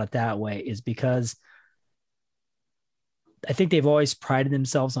think about it that way is because I think they've always prided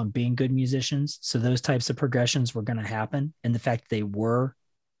themselves on being good musicians. So those types of progressions were going to happen. And the fact that they were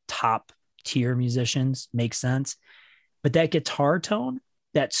top tier musicians makes sense. But that guitar tone,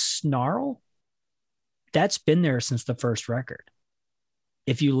 that snarl, that's been there since the first record.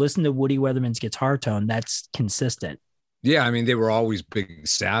 If you listen to Woody Weatherman's guitar tone, that's consistent. Yeah, I mean, they were always big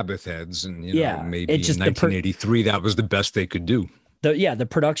Sabbath heads. And, maybe in 1983, that was the best they could do. The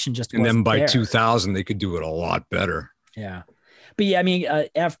production just wasn't there. And then by there. 2000, they could do it a lot better. Yeah. But yeah, I mean,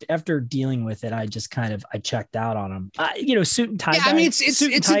 after dealing with it, I just kind of, I checked out on them. Suit and tie. Yeah, I mean, it's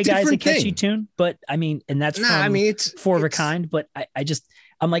a guy's a catchy thing. Tune, but I mean, and that's it's Four of a Kind. But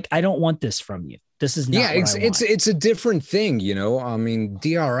I'm like, I don't want this from you. This is not. Yeah, it's a different thing, I mean,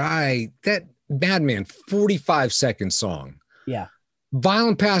 DRI, that Madman 45-second song. Yeah.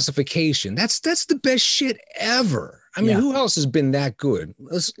 Violent Pacification. That's the best shit ever. I mean, who else has been that good?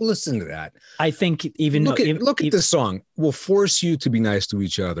 Let's listen to that. I think look at the song. We'll force you to be nice to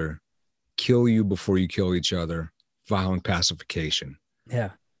each other, kill you before you kill each other. Violent Pacification.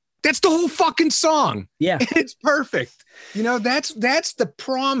 Yeah. That's the whole fucking song. Yeah. It's perfect. That's the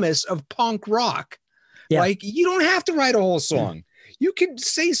promise of punk rock. Yeah. Like, you don't have to write a whole song. You can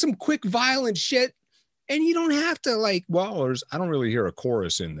say some quick violent shit and you don't have to I don't really hear a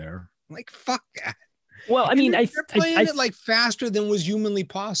chorus in there. Like, fuck that. Well, I mean, they're playing it like faster than was humanly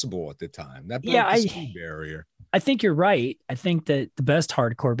possible at the time. That broke the speed barrier. I think you're right. I think that the best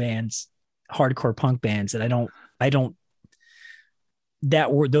hardcore punk bands, and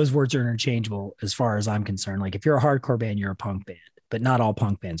those words are interchangeable as far as I'm concerned. Like, if you're a hardcore band, you're a punk band, but not all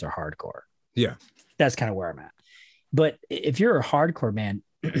punk bands are hardcore. Yeah. That's kind of where I'm at. But if you're a hardcore band,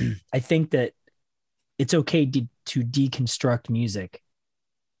 I think that it's okay to deconstruct music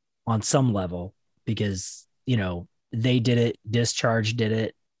on some level, because, they did it, Discharge did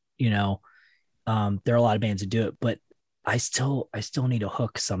it, There are a lot of bands that do it, but I still need a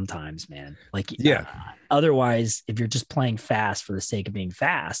hook sometimes, man. Like, Yeah. Otherwise, if you're just playing fast for the sake of being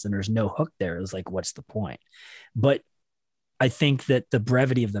fast and there's no hook there, it's like, what's the point? But I think that the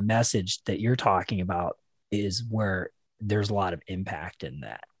brevity of the message that you're talking about is where there's a lot of impact in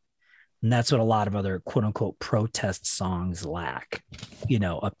that. And that's what a lot of other quote unquote protest songs lack,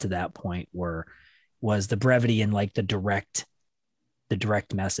 up to that point was the brevity and like the direct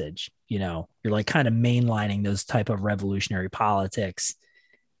message. You're like kind of mainlining those type of revolutionary politics,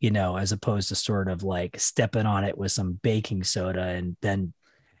 as opposed to sort of like stepping on it with some baking soda and then,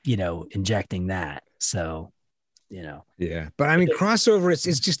 injecting that. So, Yeah. But I mean, crossover,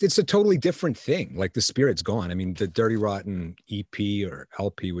 it's a totally different thing. Like the spirit's gone. I mean, the Dirty Rotten EP or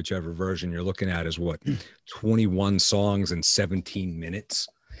LP, whichever version you're looking at, is what, 21 songs in 17 minutes.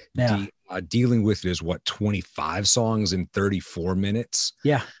 Yeah. Dealing with it is what, 25 songs in 34 minutes.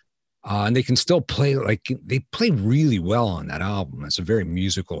 Yeah. And they can still play, they play really well on that album. It's a very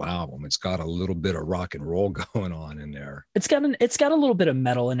musical album. It's got a little bit of rock and roll going on in there. It's got a little bit of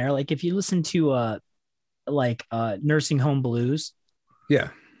metal in there. Like if you listen to Nursing Home Blues. Yeah.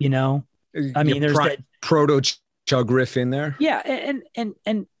 I mean, there's that proto chug riff in there. Yeah.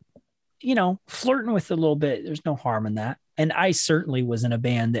 And flirting with it a little bit. There's no harm in that. And I certainly was in a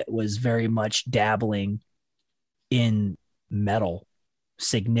band that was very much dabbling in metal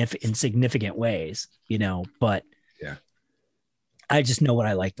in significant ways, but yeah, I just know what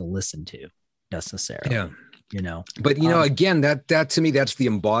I like to listen to necessarily. Yeah. But again, that to me, that's the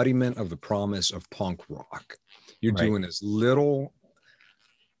embodiment of the promise of punk rock. You're doing as little,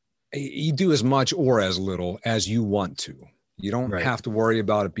 you do as much or as little as you want to. You don't have to worry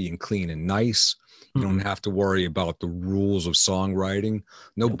about it being clean and nice. You don't have to worry about the rules of songwriting.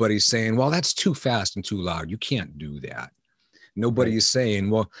 Nobody's saying, well, that's too fast and too loud. You can't do that. Nobody is saying,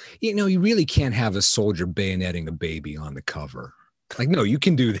 well, you really can't have a soldier bayoneting a baby on the cover. Like, no, you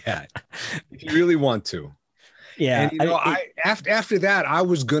can do that if you really want to. Yeah. And, after that, I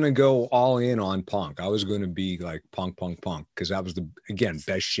was going to go all in on punk. I was going to be like punk, because that was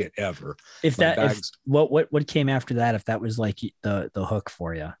best shit ever. What came after that, if that was like the hook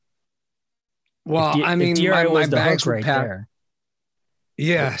for you? Well, my bags were packed. There.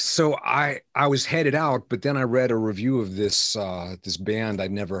 Yeah, so I was headed out, but then I read a review of this band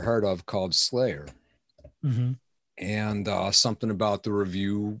I'd never heard of called Slayer, and something about the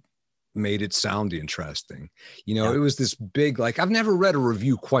review made it sound interesting. It was this big, I've never read a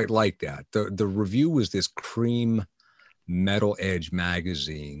review quite like that. The review was this cream Metal Edge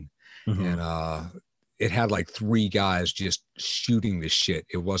magazine, and it had like 3 guys just shooting the shit.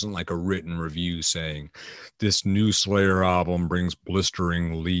 It wasn't like a written review saying this new Slayer album brings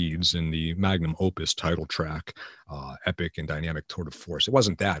blistering leads in the magnum opus title track, epic and dynamic tour de force. It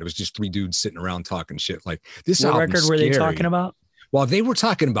wasn't that. It was just 3 dudes sitting around talking shit. Like this What album's record were scary. they talking about? Well, they were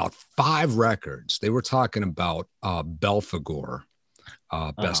talking about 5 records. They were talking about Belphegor,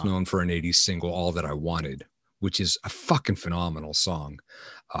 best known for an 80s single, All That I Wanted, which is a fucking phenomenal song.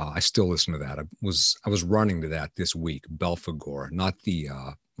 I still listen to that. I was running to that this week. Belphegor, not the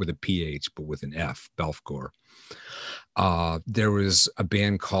with a PH, but with an F. Belphegor. There was a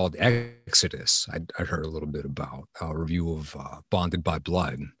band called Exodus. I heard a little bit about a review of Bonded by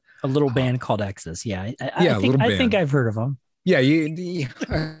Blood. A little band called Exodus. Yeah, I think I've heard of them. Yeah,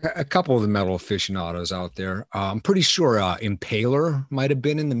 a couple of the metal aficionados out there. I'm pretty sure Impaler might have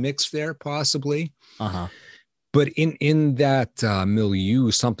been in the mix there, possibly. But in that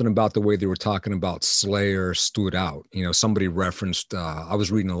milieu, something about the way they were talking about Slayer stood out. Somebody referenced, I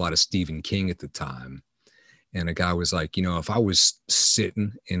was reading a lot of Stephen King at the time. And a guy was like, if I was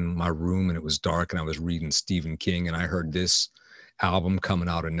sitting in my room and it was dark and I was reading Stephen King and I heard this album coming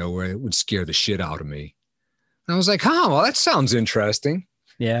out of nowhere, it would scare the shit out of me. And I was like, well, that sounds interesting.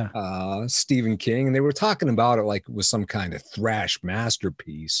 Yeah. Stephen King. And they were talking about it like it was some kind of thrash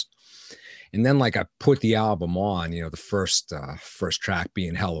masterpiece. And then I put the album on, the first track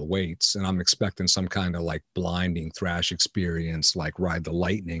being Hell Awaits, and I'm expecting some kind of blinding thrash experience, like Ride the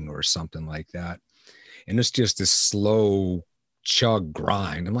Lightning or something like that. And it's just this slow chug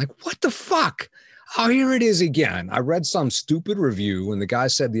grind. I'm like, what the fuck? Oh, here it is again. I read some stupid review and the guy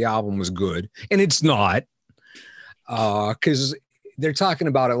said the album was good, and it's not, because they're talking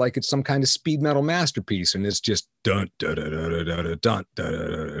about it like it's some kind of speed metal masterpiece, and it's just dun dun dun dun dun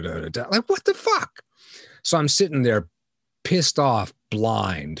dun dun dun. Like, what the fuck? So I'm sitting there pissed off,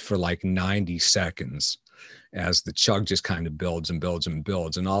 blind for 90 seconds as the chug just kind of builds and builds and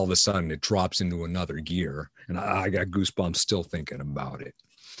builds, and all of a sudden it drops into another gear, and I got goosebumps still thinking about it.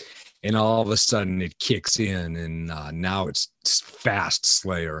 And all of a sudden it kicks in, and now it's fast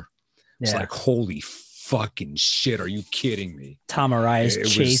Slayer It's like, holy fucking shit. Are you kidding me? Tom Arias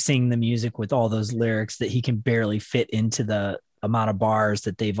chasing the music with all those lyrics that he can barely fit into the amount of bars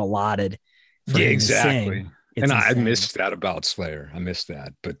that they've allotted. For him exactly. To sing. It's and insane. I missed that about Slayer. I missed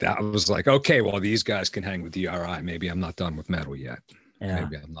that. But that was like, okay, well, these guys can hang with DRI. Maybe I'm not done with metal yet. Yeah.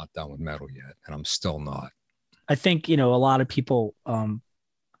 Maybe I'm not done with metal yet. And I'm still not. I think, a lot of people,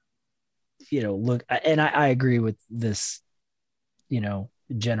 look, and I agree with this,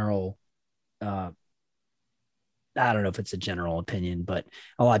 general, I don't know if it's a general opinion, but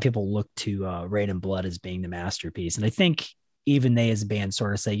a lot of people look to Rain and Blood as being the masterpiece. And I think even they as a band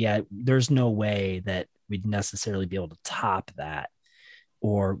sort of say, yeah, there's no way that we'd necessarily be able to top that,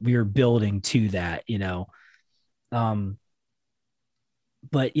 or we were building to that,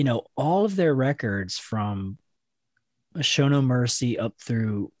 but all of their records from Show No Mercy up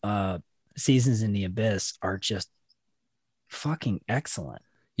through Seasons in the Abyss are just fucking excellent.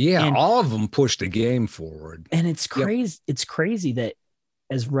 Yeah, and all of them pushed the game forward. And it's crazy. Yep. It's crazy that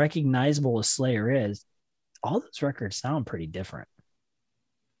as recognizable as Slayer is, all those records sound pretty different.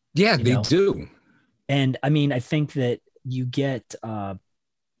 Yeah, they do. And I mean, I think that you get the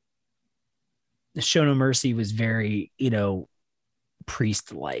Show No Mercy was very,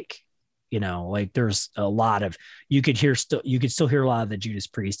 Priest-like, like there's a lot of, you could still hear a lot of the Judas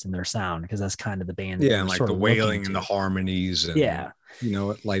Priest in their sound, because that's kind of the band. Yeah, and like the wailing and the harmonies. And, yeah.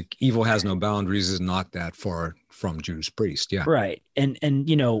 Like Evil Has No Boundaries is not that far from Judas Priest. Yeah. Right. And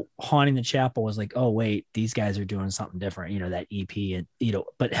Haunting the Chapel was like, oh wait, these guys are doing something different, that EP, and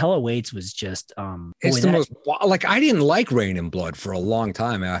but Hell Awaits was just it's the most, like, I didn't like Rain and Blood for a long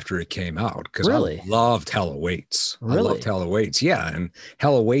time after it came out, because I loved Hell Awaits. I loved Hell Awaits. Yeah. And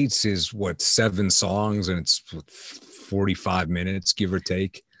Hell Awaits is 7 songs, and it's 45 minutes, give or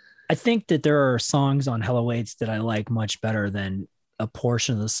take. I think that there are songs on Hell Awaits that I like much better than a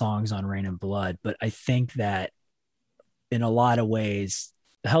portion of the songs on Rain and Blood, but I think that in a lot of ways,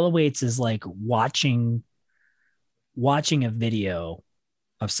 Hell Awaits is like watching a video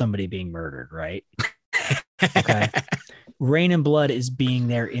of somebody being murdered, right? Okay. Rain and Blood is being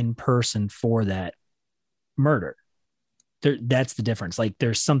there in person for that murder. That's the difference. Like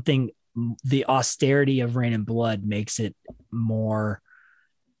there's something, the austerity of Rain and Blood makes it more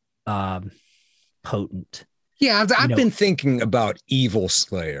potent. Yeah, I've been thinking about Evil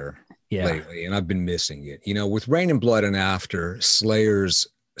Slayer lately, and I've been missing it. With Rain and Blood and after, Slayer's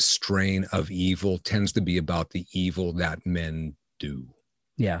strain of evil tends to be about the evil that men do.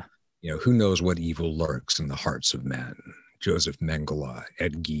 Yeah. Who knows what evil lurks in the hearts of men? Joseph Mengele,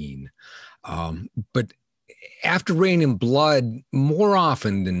 Ed Gein. But after Rain and Blood, more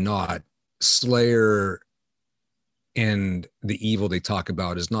often than not, Slayer and the evil they talk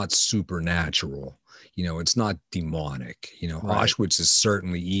about is not supernatural. It's not demonic. Right. Auschwitz is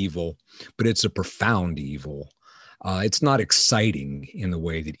certainly evil, but it's a profound evil. It's not exciting in the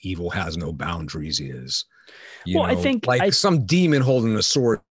way that Evil Has No Boundaries is. I think some demon holding a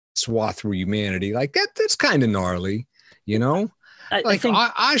sword swath through humanity. Like that's kind of gnarly, I think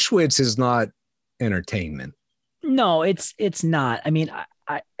Auschwitz is not entertainment. No, it's not. I mean,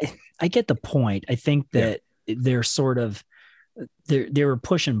 I get the point. I think that they're sort of, they were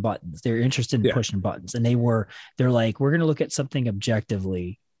pushing buttons. They're interested in pushing buttons, and they're like, we're going to look at something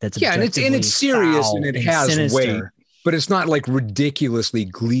objectively. That's and it's serious and it has sinister weight, but it's not like ridiculously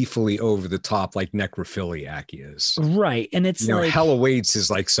gleefully over the top like Necrophiliac is. Right. And it's like Hell Awaits is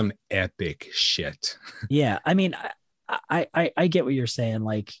like some epic shit. Yeah. I mean, I get what you're saying.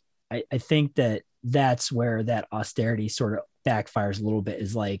 Like, I think that's where that austerity sort of backfires a little bit,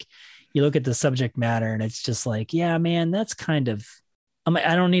 is like, you look at the subject matter and it's just like, yeah, man, that's kind of,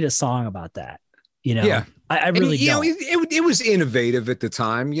 I don't need a song about that. Yeah. I really don't. It was innovative at the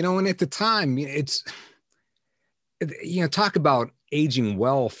time, and at the time it's, talk about aging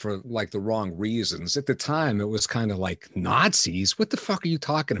well for like the wrong reasons. At the time, it was kind of like Nazis. What the fuck are you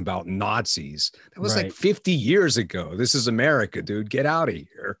talking about, Nazis? That was like 50 years ago. This is America, dude. Get out of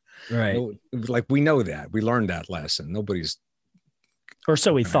here. Right. Like we know that. We learned that lesson. Or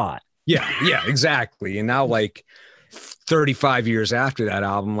so we thought. Yeah, exactly. And now, like 35 years after that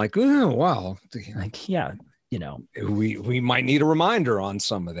album, like, oh wow, like we might need a reminder on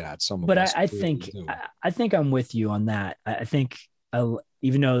some of that. But I think I'm with you on that. I think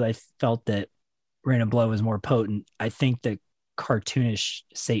even though I felt that Rain and Blood was more potent, I think that cartoonish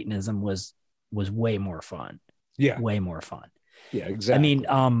Satanism was way more fun. Yeah, way more fun. Yeah, exactly. I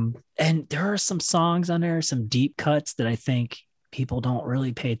mean, and there are some songs on there, some deep cuts that I think people don't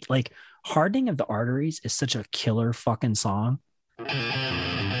really pay. Like Hardening of the Arteries is such a killer fucking song.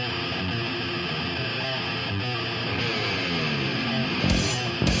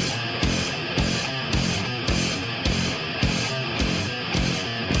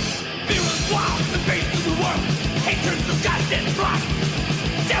 flight.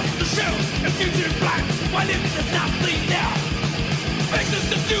 Death the show, and future black. While it does not bleed now. Faces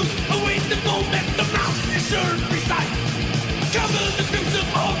to do, await the moment. The mouth is sure to recite. Cover the grips of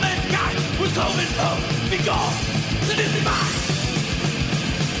all mankind. With home and hope, be gone. So this is mine.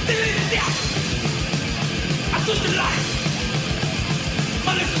 This is death. I took the light.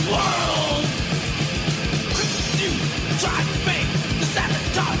 On this world. You try to make the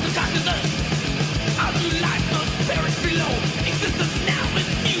sabotage the consciousness. Our new life must perish below. Existence now is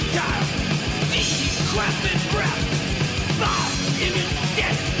futile. Deep crafted breath. Thought image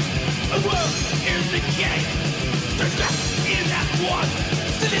death. A world is the game. There's left in that one.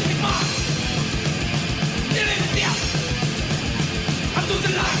 Sadistic mind. It is death. I took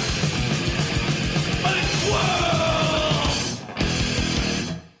the light. On this world.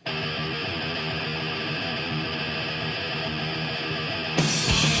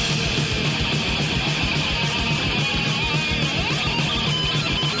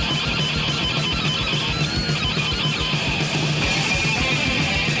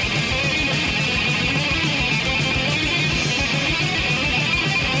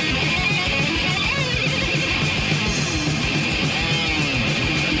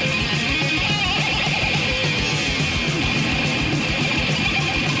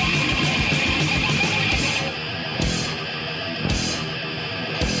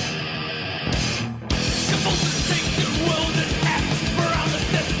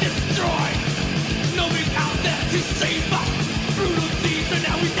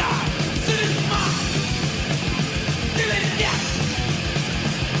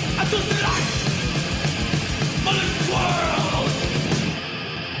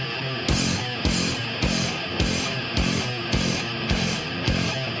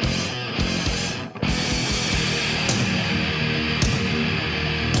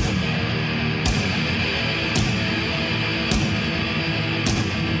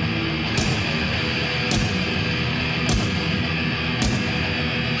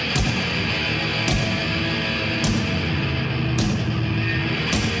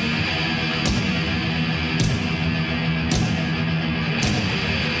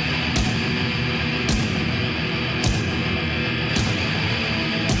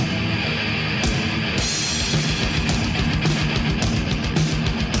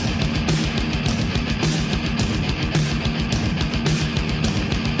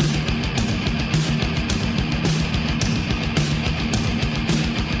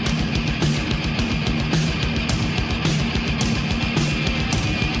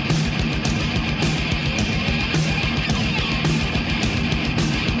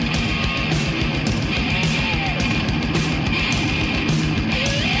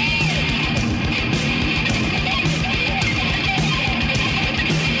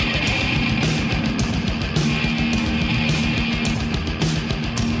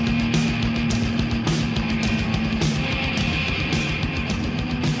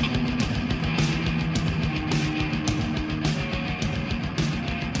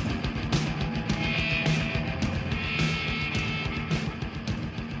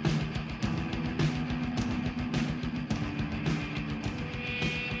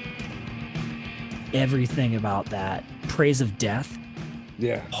 Everything about that praise of death.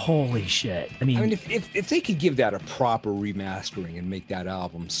 Yeah. Holy shit. I mean, if they could give that a proper remastering and make that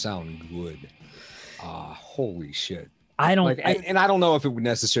album sound good, holy shit. I don't, and I don't know if it would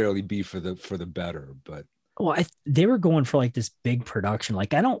necessarily be for the better, but well, they were going for like this big production.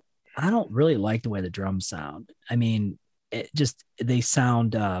 Like, I don't really like the way the drums sound. I mean, they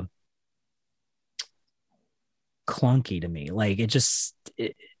sound clunky to me. Like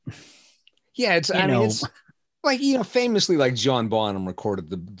yeah, it's like, famously, like John Bonham recorded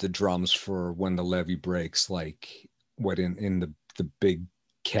the drums for When the Levee Breaks, like in the big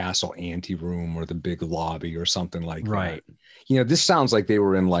castle anteroom or the big lobby or something like right. that. This sounds like they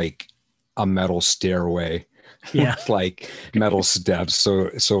were in like a metal stairway, yeah, with like metal steps, so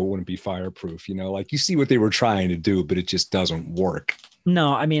it wouldn't be fireproof. Like you see what they were trying to do, but it just doesn't work.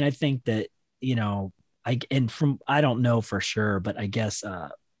 No, I mean, I think that I don't know for sure, but I guess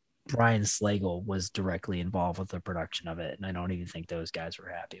Brian Slagle was directly involved with the production of it, and I don't even think those guys were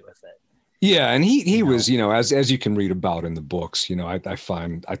happy with it. Yeah, and he was, as you can read about in the books, I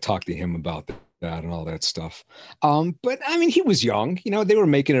talked to him about that and all that stuff. But I mean, he was young, they were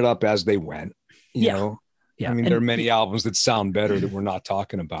making it up as they went, you know. Yeah. I mean, there are many albums that sound better that we're not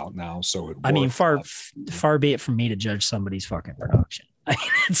talking about now. So I mean, far be it from me to judge somebody's fucking production. I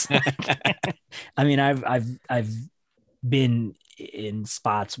mean, it's like, I mean, I've been in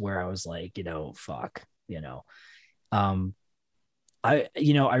spots where I was like, fuck, I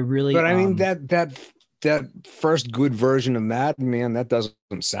really, but I mean, that that first good version of Madden, man, that doesn't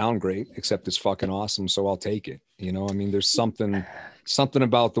sound great, except it's fucking awesome. So I'll take it. You know, I mean, there's something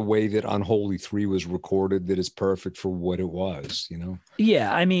about the way that Unholy 3 was recorded that is perfect for what it was, you know?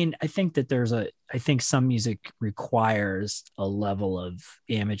 Yeah. I mean, I think that I think some music requires a level of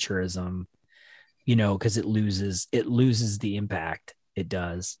amateurism, you know, because it loses the impact it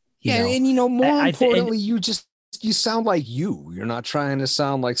does. Yeah. And, you know, more importantly, you sound like you're not trying to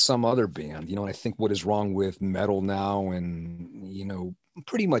sound like some other band, you know. And I think what is wrong with metal now and, you know,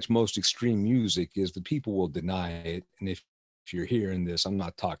 pretty much most extreme music is the people will deny it. And if you're hearing this, I'm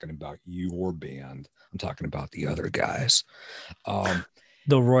not talking about your band, I'm talking about the other guys.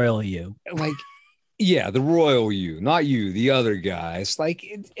 The royal you. Like, yeah, the royal you, not you, the other guys. Like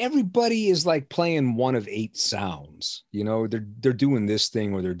everybody is like playing one of 8 sounds, you know. They're doing this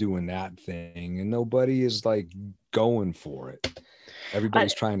thing or they're doing that thing, and nobody is like going for it.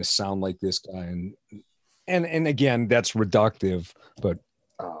 Everybody's trying to sound like this guy, and again, that's reductive, but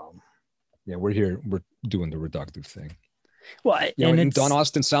yeah, we're doing the reductive thing. Well, and Don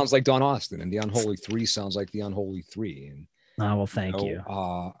Austin sounds like Don Austin, and the Unholy 3 sounds like the Unholy 3. And well, thank you.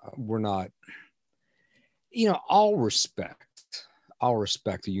 We're not. You know, I'll respect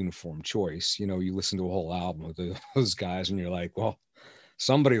a uniform choice. You know, you listen to a whole album of those guys and you're like, well,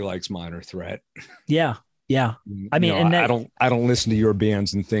 somebody likes Minor Threat. Yeah. Yeah. I mean, you know, I don't listen to your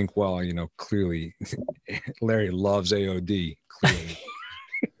bands and think, well, you know, clearly Larry loves AOD. Clearly.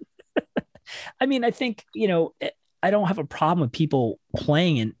 I mean, I think, you know, I don't have a problem with people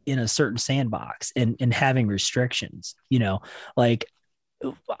playing in a certain sandbox and having restrictions, you know. Like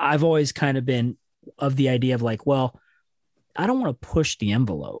I've always kind of been of the idea of like, well, I don't want to push the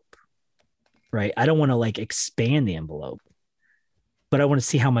envelope, right? I don't want to like expand the envelope, but I want to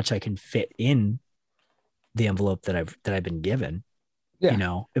see how much I can fit in the envelope that I've been given. Yeah. You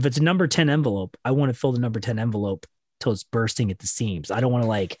know, if it's a number 10 envelope, I want to fill the number 10 envelope till it's bursting at the seams. I don't want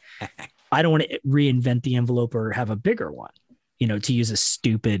to reinvent the envelope or have a bigger one, you know, to use a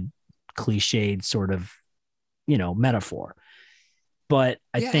stupid cliched sort of, you know, metaphor. But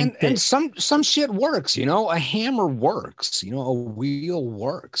I think that some shit works, you know. A hammer works, you know. A wheel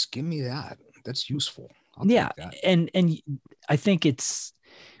works. Give me that. That's useful. I'll take that. And I think it's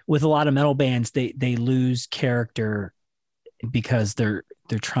with a lot of metal bands, they lose character because they're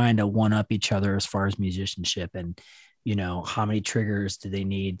trying to one up each other as far as musicianship, and you know, how many triggers do they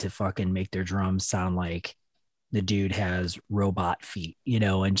need to fucking make their drums sound like the dude has robot feet, you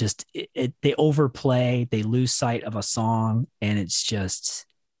know, and just they overplay, they lose sight of a song, and it's just,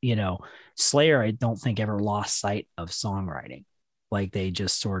 you know, Slayer, I don't think ever lost sight of songwriting. Like they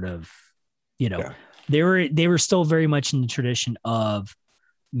just sort of, you know, they were still very much in the tradition of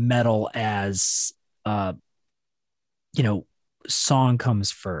metal as, you know, song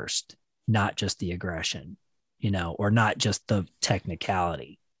comes first, not just the aggression, you know, or not just the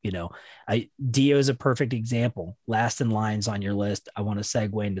technicality. You know, Dio is a perfect example. Last in Lines on your list. I want to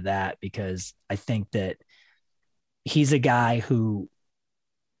segue into that because I think that he's a guy who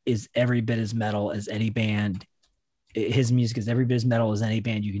is every bit as metal as any band. His music is every bit as metal as any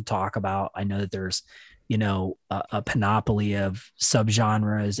band you can talk about. I know that there's, you know, a panoply of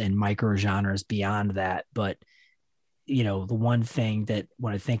subgenres and microgenres beyond that. But, you know, the one thing that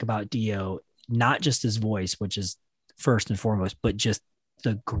when I think about Dio, not just his voice, which is first and foremost, but just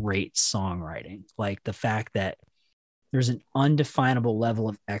the great songwriting, like the fact that there's an undefinable level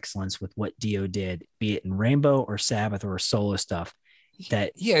of excellence with what Dio did, be it in Rainbow or Sabbath or solo stuff,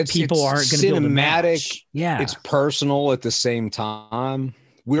 that people aren't going to be able to match. Yeah, it's personal at the same time.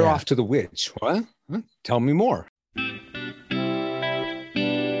 We're off to the witch. What? Huh? Tell me more.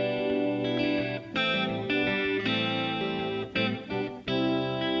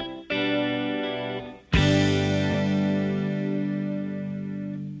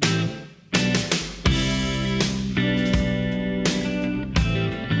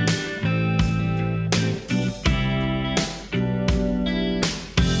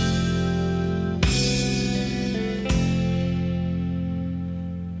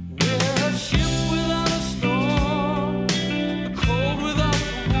 We're a ship without a storm.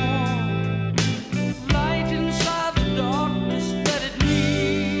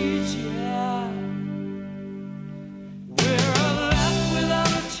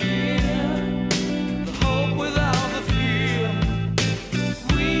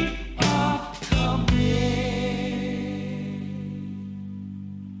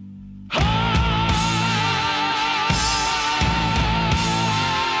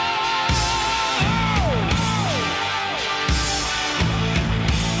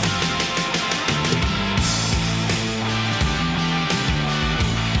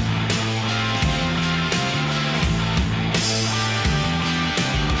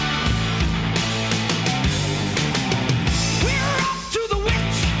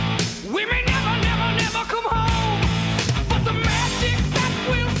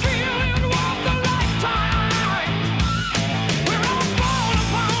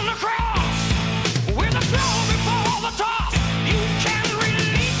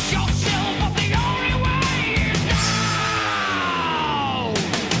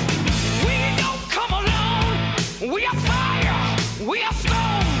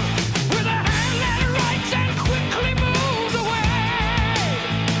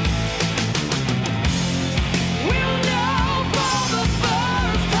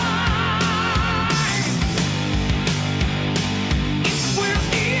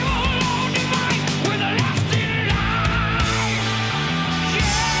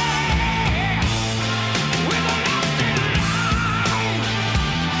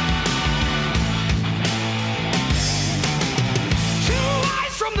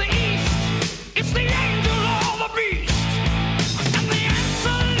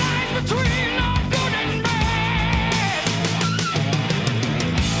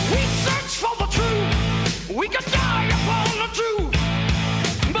 We could die upon the truth,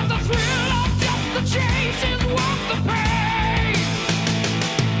 but the thrill of just the chase is worth the pain.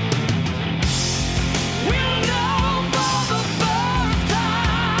 We'll know for the first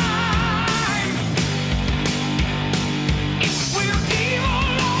time if we're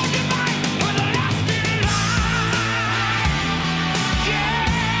evil or divine with a lasting life. Yeah,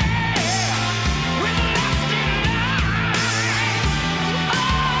 with a lasting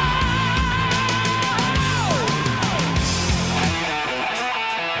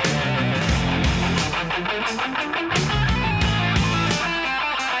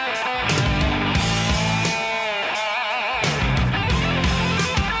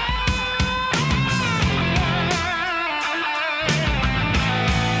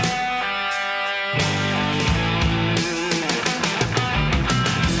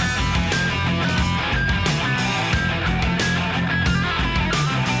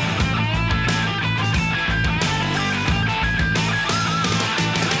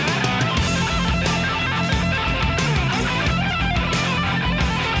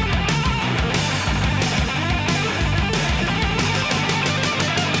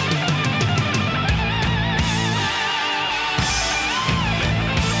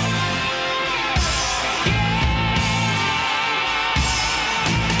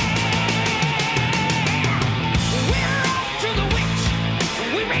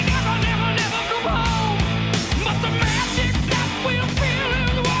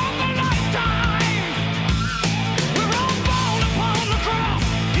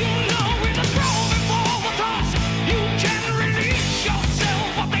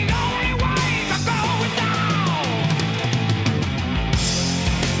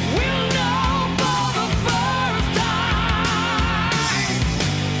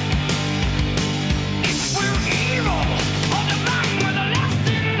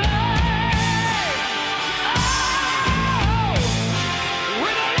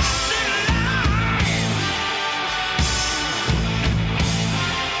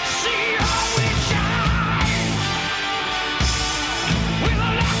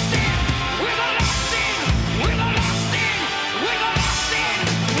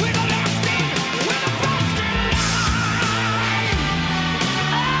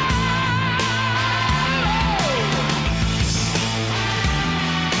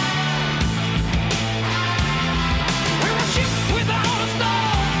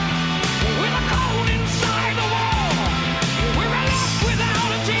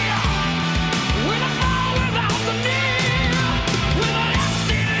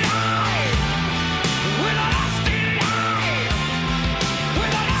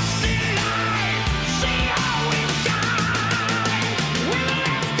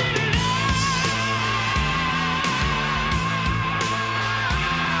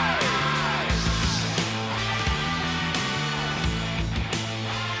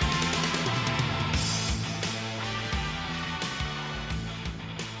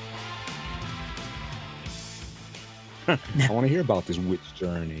I want to hear about this witch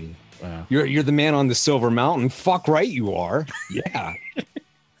journey. You're the man on the Silver Mountain. Fuck right you are. Yeah.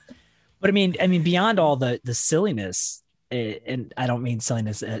 But I mean, beyond all the silliness, and I don't mean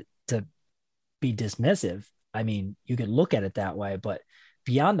silliness to be dismissive. I mean, you could look at it that way, but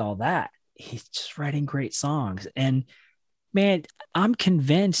beyond all that, he's just writing great songs. And man, I'm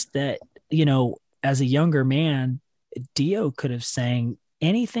convinced that, you know, as a younger man, Dio could have sang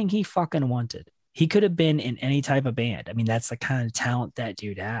anything he fucking wanted. He could have been in any type of band. I mean, that's the kind of talent that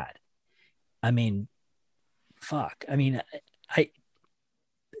dude had. I mean, fuck. I mean,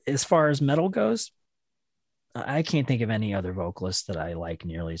 as far as metal goes, I can't think of any other vocalist that I like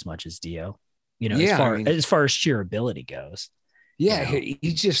nearly as much as Dio. You know, as far as sheer ability goes. Yeah, you know?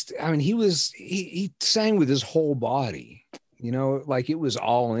 he sang with his whole body. You know, like it was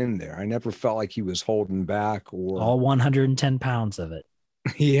all in there. I never felt like he was holding back or all 110 pounds of it.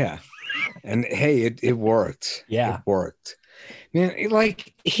 Yeah. And hey, it worked. Yeah. It worked. Man,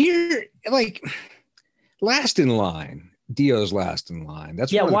 last in line. Dio's last in line.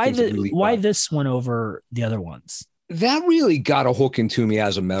 That's why this one over the other ones? That really got a hook into me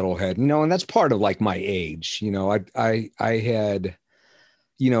as a metalhead, you know, and that's part of like my age. You know, I had,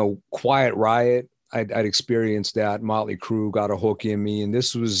 you know, Quiet Riot. I'd experienced that. Motley Crue got a hook in me, and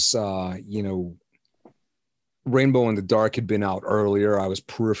this was, you know, Rainbow in the Dark had been out earlier. I was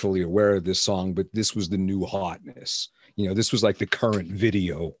peripherally aware of this song, but this was the new hotness. You know, this was like the current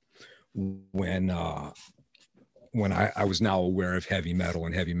video when I was now aware of heavy metal,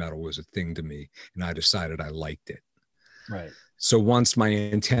 and heavy metal was a thing to me, and I decided I liked it. Right. So once my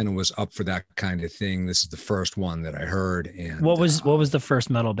antenna was up for that kind of thing, this is the first one that I heard. And what was the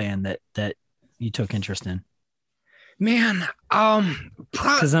first metal band that you took interest in? Man,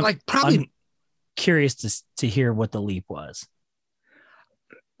 Because probably I'm curious to hear what the leap was.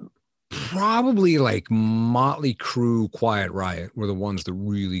 probably like Motley Crue, Quiet Riot were the ones that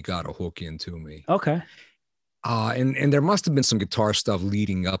really got a hook into me. Okay. And there must have been some guitar stuff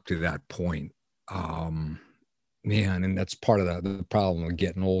leading up to that point. Man, and that's part of the problem of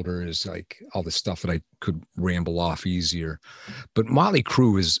getting older is like all the stuff that I could ramble off easier. But Motley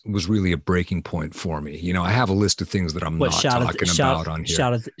Crue was really a breaking point for me. You know, I have a list of things that I'm not talking about on here.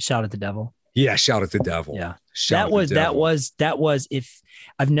 Shout at the devil. Yeah, Shout at the Devil. Yeah. Shout That at the Devil. that was if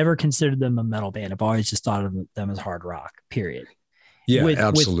I've never considered them a metal band. I've always just thought of them as hard rock, period. Yeah, with,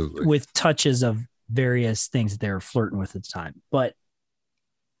 absolutely. With touches of various things that they were flirting with at the time. But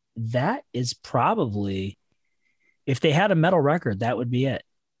that is probably, if they had a metal record, that would be it.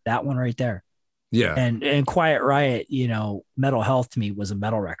 That one right there. Yeah. And Quiet Riot, you know, Mental Health to me was a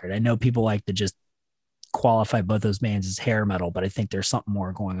metal record. I know people like to just qualify both those bands as hair metal, but I think there's something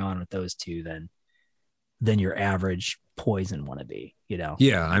more going on with those two than your average Poison wannabe, you know?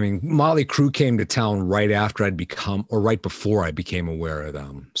 Yeah. I mean, Motley Crue came to town right after right before I became aware of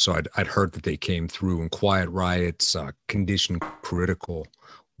them. So I'd heard that they came through, and Quiet Riot's Condition Critical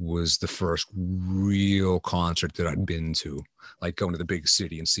was the first real concert that I'd been to, like going to the big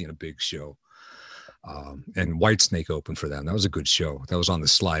city and seeing a big show. And Whitesnake opened for them. That was a good show. That was on the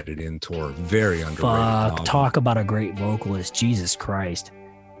Slide It In tour. Very underrated. Fuck, talk about a great vocalist. Jesus Christ.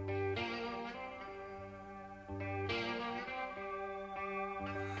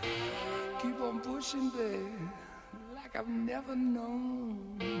 Keep on pushing, babe, like I've never known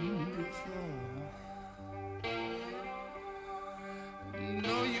before.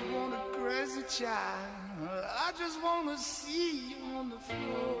 No, you want a crazy child. I just want to see you on the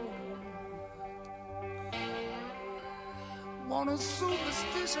floor. Want a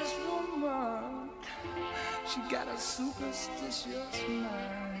superstitious woman. She got a superstitious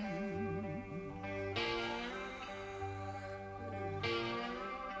mind.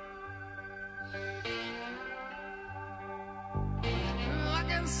 I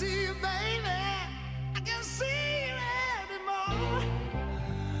can see you, baby. I can see you anymore.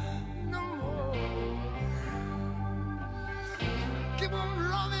 No more. Keep on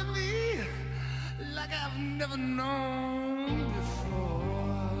loving me like I've never known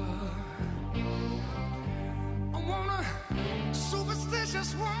before. I want a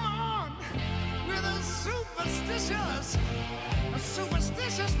superstitious woman with a superstitious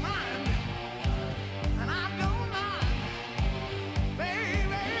mind. And I don't mind,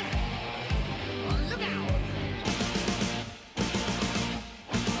 baby. Look out.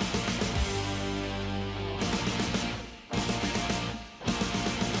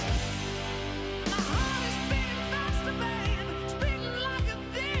 My heart is beating faster, babe, speaking like a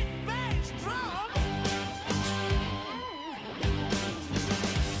big bass drum.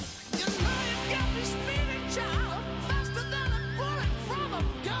 You know you got me speeding, child, faster than a bullet from a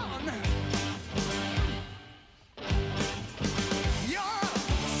gun.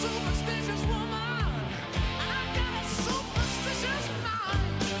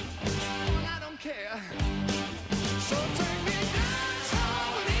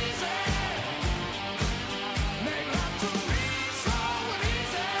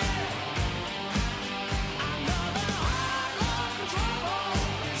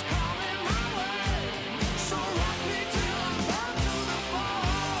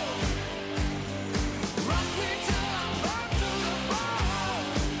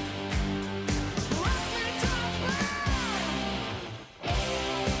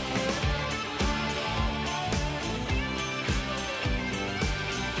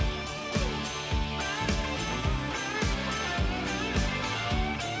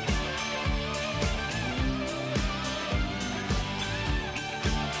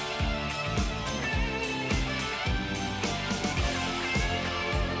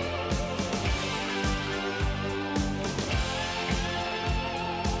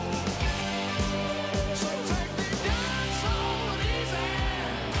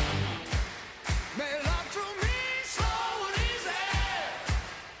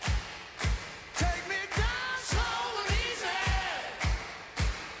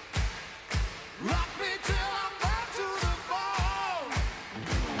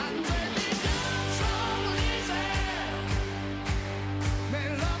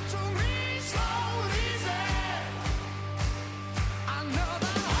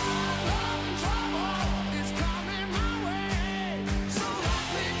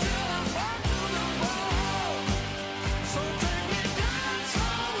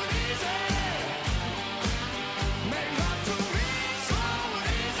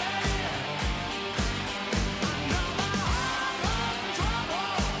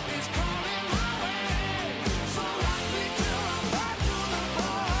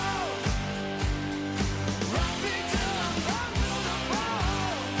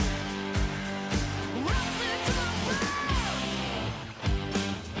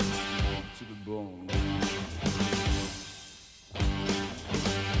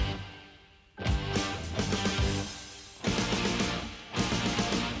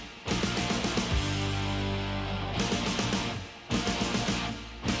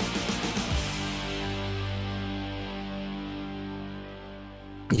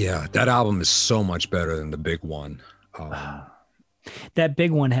 Yeah, that album is so much better than the big one. That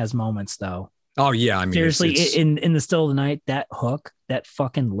big one has moments though. Oh yeah, I mean, Seriously, it's in the still of the night, that hook, that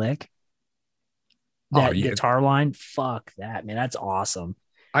fucking lick, that yeah. guitar line, fuck that, man, that's awesome.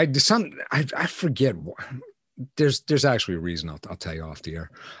 I forget. There's actually a reason. I'll tell you off the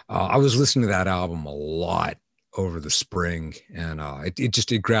air. I was listening to that album a lot over the spring, and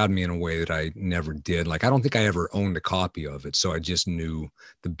it grabbed me in a way that I never did. Like, I don't think I ever owned a copy of it, so I just knew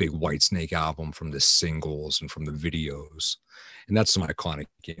the big Whitesnake album from the singles and from the videos, and that's some iconic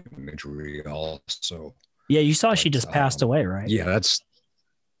imagery also. Yeah, you saw she just passed away, right?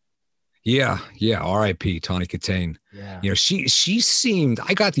 Yeah, R.I.P. Tawny Katane. Yeah. You know, she seemed,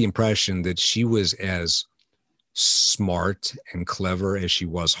 I got the impression that she was as smart and clever as she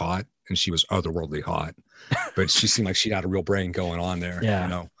was hot, and she was otherworldly hot. But she seemed like she had a real brain going on there. Yeah. You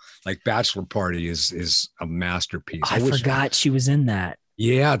know, like Bachelor Party is a masterpiece. I forgot she was in that.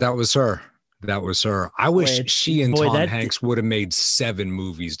 Yeah, that was her. I wish she and Tom Hanks would have made 7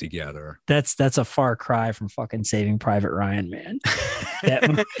 movies together. That's a far cry from fucking Saving Private Ryan, man.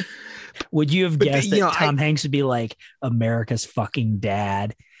 Would you have guessed that Tom Hanks would be like America's fucking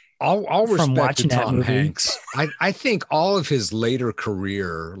dad? I'll from respect watching that Tom movie. Hanks. I think all of his later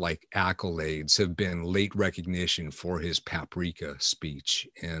career like accolades have been late recognition for his paprika speech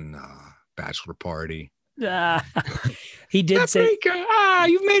in Bachelor Party. He did paprika,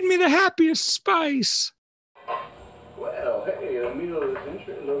 you've made me the happiest spice. Well, hey, the meal of the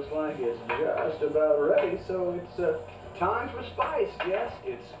century looks like it's just about ready, so it's time for spice. Yes,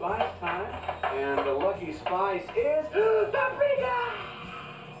 it's spice time, and the lucky spice is paprika!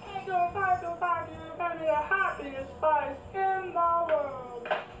 The happiest spice in the world.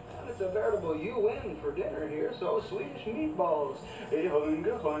 And it's a veritable UN for dinner here, so Swedish meatballs. A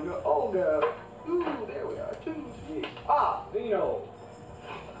hunga, Olga. Ooh, there we are, 2, 3. Vino.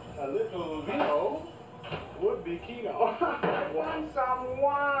 A little vino would be kino. I want some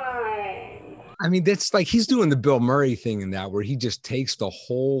wine. I mean, that's like he's doing the Bill Murray thing in that, where he just takes the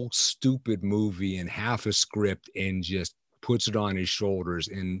whole stupid movie and half a script and just puts it on his shoulders,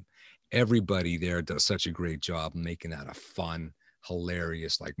 and everybody there does such a great job making that a fun,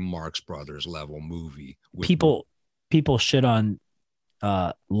 hilarious, like Marx Brothers level movie. People shit on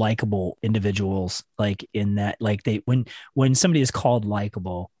likable individuals, like in that, like they when somebody is called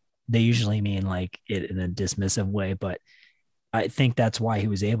likable, they usually mean like it in a dismissive way, but I think that's why he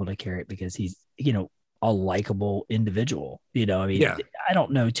was able to carry it, because he's, you know, a likable individual. You know, I mean, yeah. I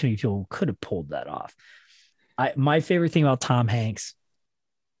don't know too many people who could have pulled that off. My favorite thing about Tom Hanks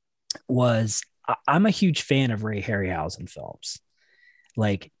was I'm a huge fan of Ray Harryhausen films,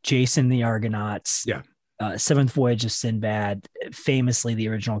 like Jason the Argonauts, Seventh Voyage of Sinbad, famously the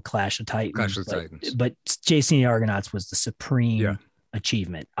original Clash of Titans. But Jason the Argonauts was the supreme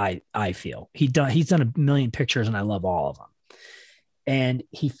achievement. I feel he's done a million pictures, and I love all of them. And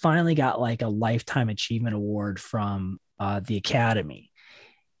he finally got like a Lifetime Achievement Award from the Academy.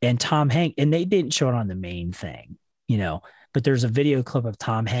 And Tom Hanks, and they didn't show it on the main thing, you know, but there's a video clip of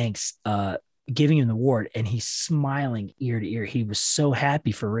Tom Hanks giving him the award, and he's smiling ear to ear. He was so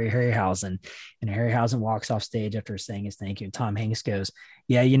happy for Ray Harryhausen, and Harryhausen walks off stage after saying his thank you. And Tom Hanks goes,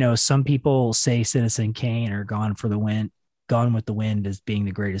 yeah, you know, some people say Citizen Kane or Gone with the Wind as being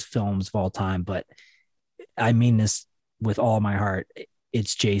the greatest films of all time, but I mean this with all my heart.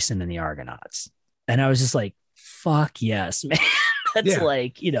 It's Jason and the Argonauts. And I was just like, fuck yes, man. That's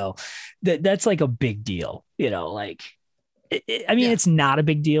like, you know, that's like a big deal, you know, like, I mean, it's not a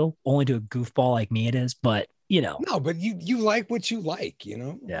big deal, only to a goofball like me it is, but you know. No, but you like what you like, you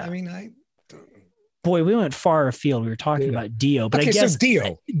know? Yeah. I mean, boy, we went far afield. We were talking about Dio, but I guess so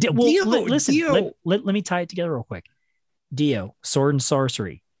Dio. Listen, let me tie it together real quick. Dio, sword and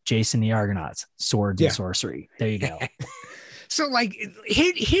sorcery. Jason the Argonauts, swords and sorcery. There you go. So like,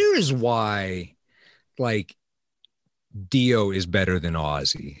 here is why, like, Dio is better than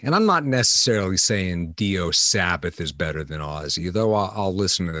Ozzy. And I'm not necessarily saying Dio Sabbath is better than Ozzy, though I'll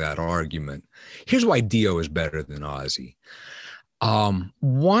listen to that argument. Here's why Dio is better than Ozzy.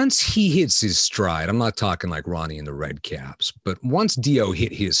 Once he hits his stride, I'm not talking like Ronnie and the Red Caps, but once Dio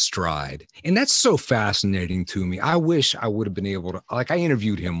hit his stride, and that's so fascinating to me. I wish I would have been able to, like, I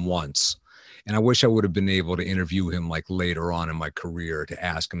interviewed him once, and I wish I would have been able to interview him like later on in my career to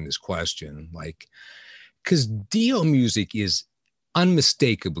ask him this question, like, because Dio music is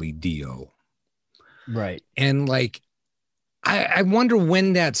unmistakably Dio. Right. And like, I wonder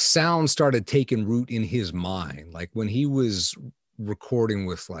when that sound started taking root in his mind, like when he was recording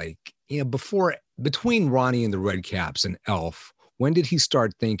with, like, you know, between Ronnie and the Red Caps and Elf, when did he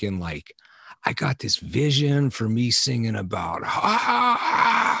start thinking like, I got this vision for me singing about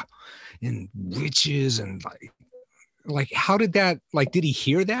and witches and like how did that, like, did he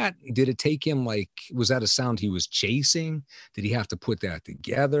hear that? Did it take him, like, was that a sound he was chasing? Did he have to put that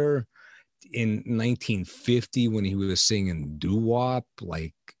together in 1950 when he was singing doo-wop?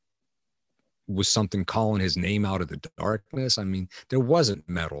 Like, was something calling his name out of the darkness? I mean, there wasn't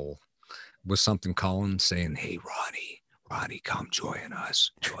metal. Was something calling, saying, hey, Ronnie, come join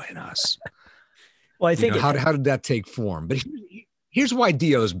us. Well, I think how did that take form? But here's why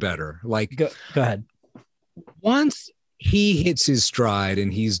Dio's better. Like, go ahead. Once he hits his stride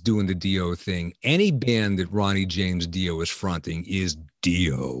and he's doing the Dio thing, any band that Ronnie James Dio is fronting is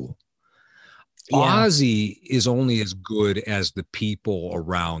Dio. Yeah. Ozzy is only as good as the people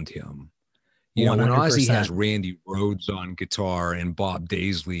around him. You know, when 100%. Ozzy has Randy Rhoads on guitar and Bob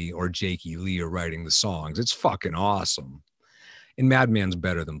Daisley or Jakey Lee are writing the songs, it's fucking awesome. And Madman's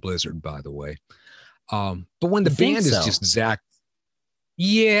better than Blizzard, by the way. But when the band is just Zach,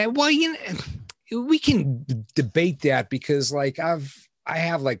 yeah, well, you know, we can debate that because, like, I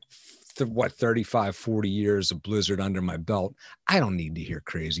have like 35, 40 years of Blizzard under my belt. I don't need to hear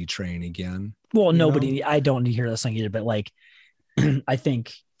Crazy Train again. Well, nobody, I don't need to hear that song either, but like, I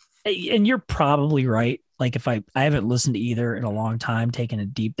think, and you're probably right. Like, if I haven't listened to either in a long time, taking a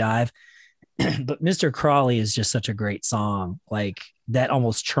deep dive, but Mr. Crawley is just such a great song. Like, that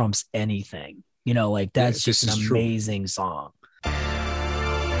almost trumps anything, you know, like that's just an amazing song.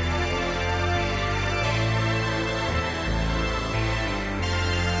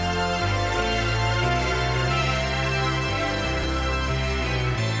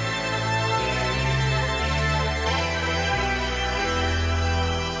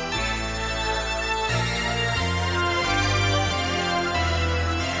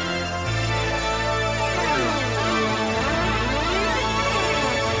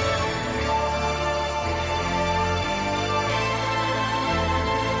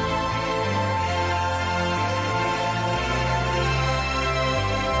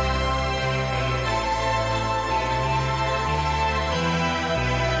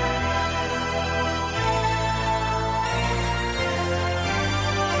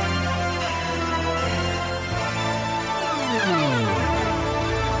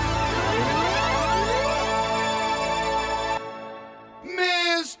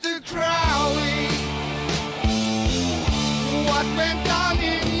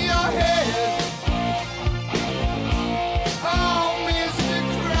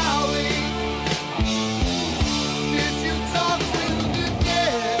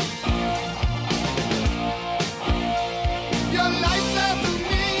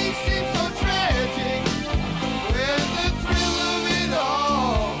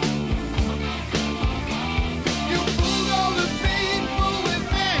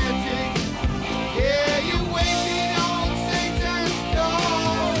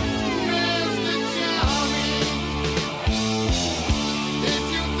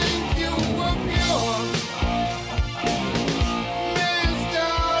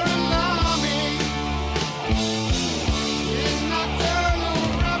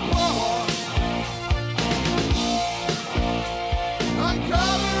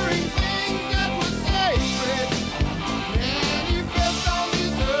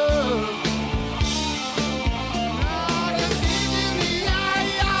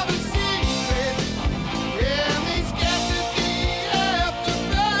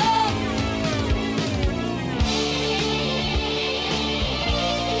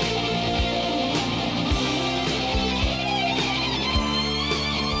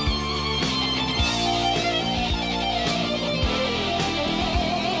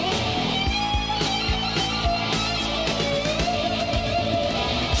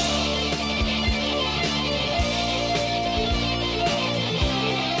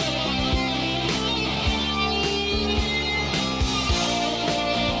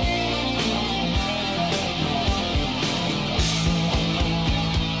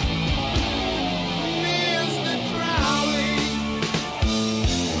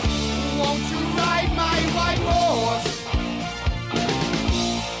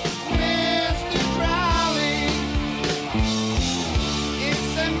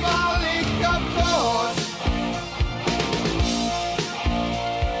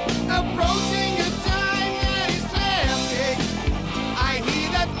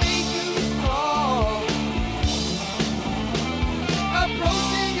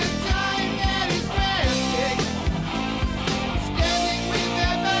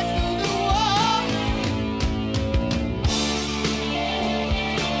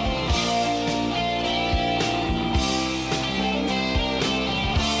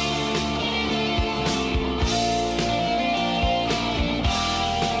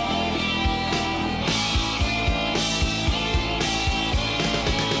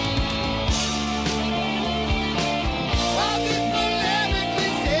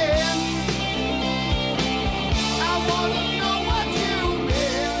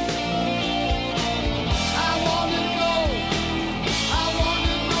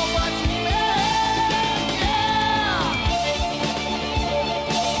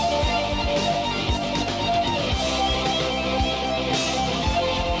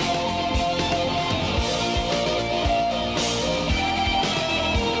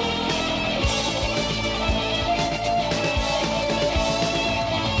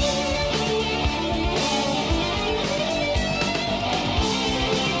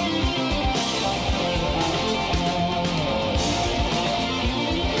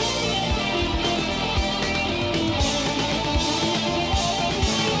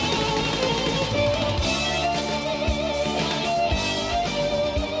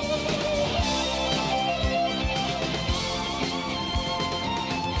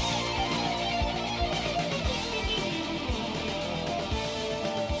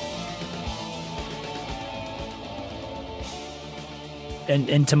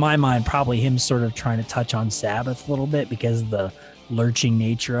 and to my mind, probably him sort of trying to touch on Sabbath a little bit because of the lurching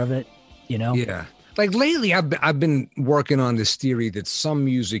nature of it, you know? Yeah. Like lately, I've been working on this theory that some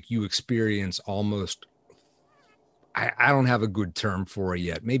music you experience almost, I don't have a good term for it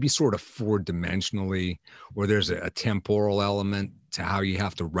yet, maybe sort of 4-dimensionally, or there's a temporal element to how you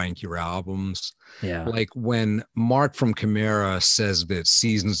have to rank your albums. Yeah. Like when Mark from Chimera says that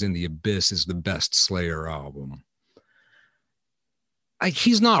Seasons in the Abyss is the best Slayer album. Like,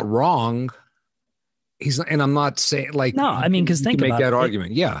 he's not wrong. And I'm not saying like, no, I mean, because think about make that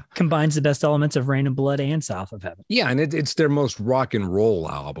argument. Yeah. Combines the best elements of Rain and Blood and South of Heaven. Yeah. And it's their most rock and roll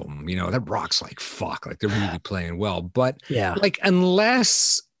album. You know, that rocks like fuck, like they're really playing well. But yeah, like,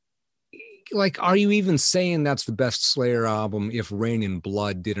 unless, like, are you even saying that's the best Slayer album if Rain and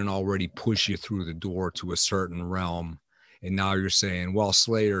Blood didn't already push you through the door to a certain realm? And now you're saying, well,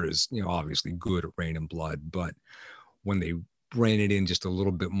 Slayer is, you know, obviously good at Rain and Blood, but when they rein it in just a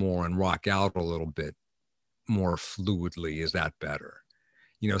little bit more and rock out a little bit more fluidly, is that better?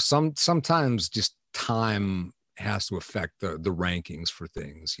 You know, sometimes just time has to affect the rankings for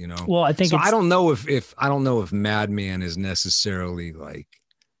things, you know? Well, I think so. I don't know if Madman is necessarily like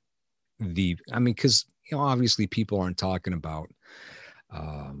I mean, because, you know, obviously people aren't talking about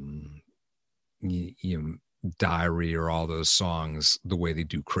you know, Diary or all those songs the way they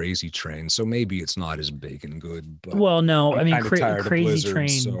do Crazy Train, so maybe it's not as big and good. But well, no, I mean, Crazy Train.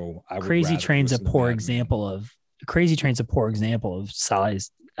 So Crazy Train's a poor example of size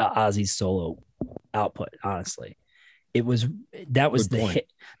Ozzy's solo output. Honestly, that was the hit.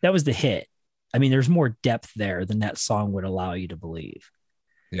 That was the hit. I mean, there's more depth there than that song would allow you to believe.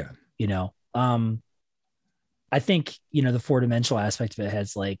 Yeah, you know, I think, you know, the 4-dimensional aspect of it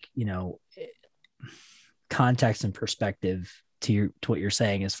has, like, you know, context and perspective to what you're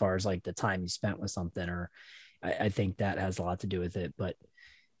saying as far as like the time you spent with something, or I think that has a lot to do with it. But,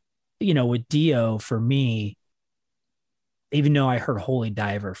 you know, with Dio, for me, even though I heard Holy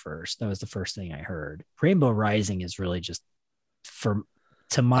Diver first, that was the first thing I heard. Rainbow Rising is really just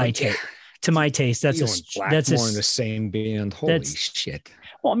to my taste, that's Blackmore in the same band. Holy shit.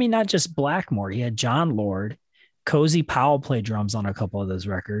 Well, I mean, not just Blackmore. He had John Lord. Cozy Powell played drums on a couple of those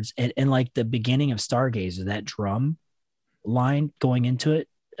records. And like the beginning of Stargazer, that drum line going into it.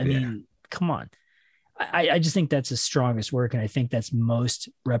 I mean, come on. I just think that's his strongest work. And I think that's most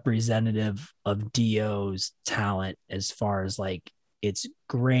representative of Dio's talent as far as like, it's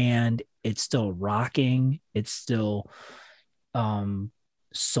grand. It's still rocking. It's still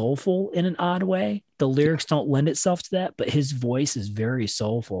soulful in an odd way. The lyrics don't lend itself to that, but his voice is very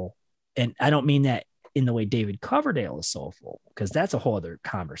soulful. And I don't mean that in the way David Coverdale is soulful, because that's a whole other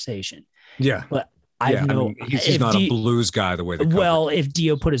conversation. Yeah. But he's not a blues guy the way that. Well, if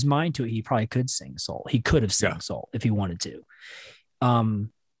Dio put his mind to it, he probably could sing soul. He could have sung soul if he wanted to.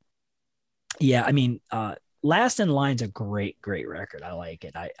 Yeah, I mean, Last in Line's a great record. I like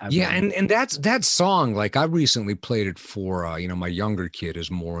it. And that's that song. Like, I recently played it for you know, my younger kid is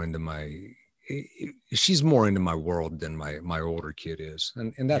more into she's more into my world than my older kid is,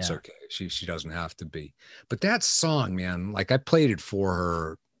 and that's okay. She doesn't have to be. But that song, man, like, I played it for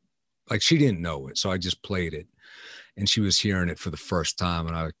her. Like, she didn't know it, so I just played it, and she was hearing it for the first time.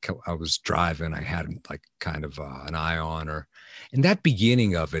 And I was driving. I had like kind of an eye on her, and that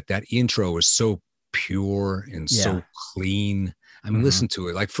beginning of it, that intro is so pure and so clean. I mean, listen to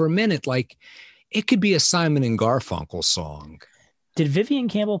it. Like, for a minute, like, it could be a Simon and Garfunkel song. Did Vivian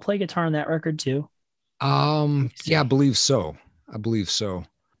Campbell play guitar on that record too? Yeah, I believe so.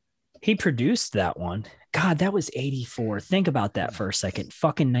 He produced that one. God, that was 84. Think about that for a second.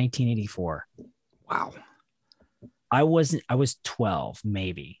 Fucking 1984. Wow. I was 12,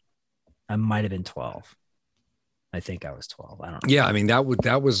 maybe. I might have been 12. I think I was 12. I don't know. Yeah, I mean, that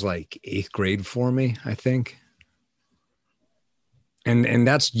was like 8th grade for me, I think. And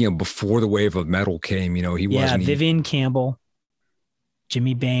that's, you know, before the wave of metal came. You know, he wasn't. Vivian Campbell,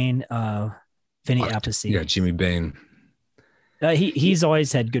 Jimmy Bain, Vinny Appice. Yeah, Jimmy Bain. He's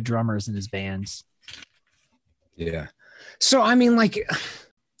always had good drummers in his bands. Yeah. So, I mean, like,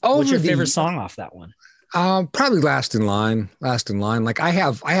 what's your favorite song off that one? Probably Last in Line. Like, I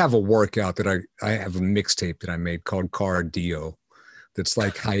have a workout that I have a mixtape that I made called Cardio. That's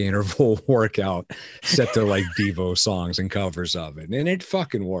like high interval workout set to like DEVO songs and covers of it. And it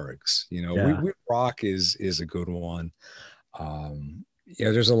fucking works. You know, we Rock is a good one.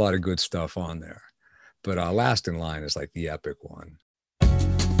 There's a lot of good stuff on there, but Last in Line is like the epic one.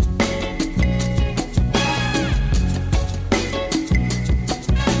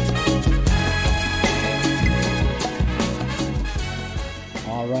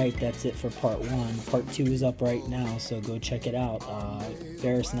 All right, that's it for part 1. Part 2 is up right now, so go check it out.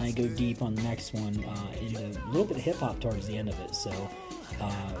 Ferris and I go deep on the next one, into a little bit of hip-hop towards the end of it, so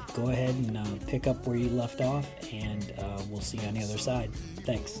go ahead and pick up where you left off, and we'll see you on the other side.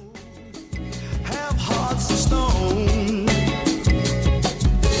 Thanks. Have hearts of stone.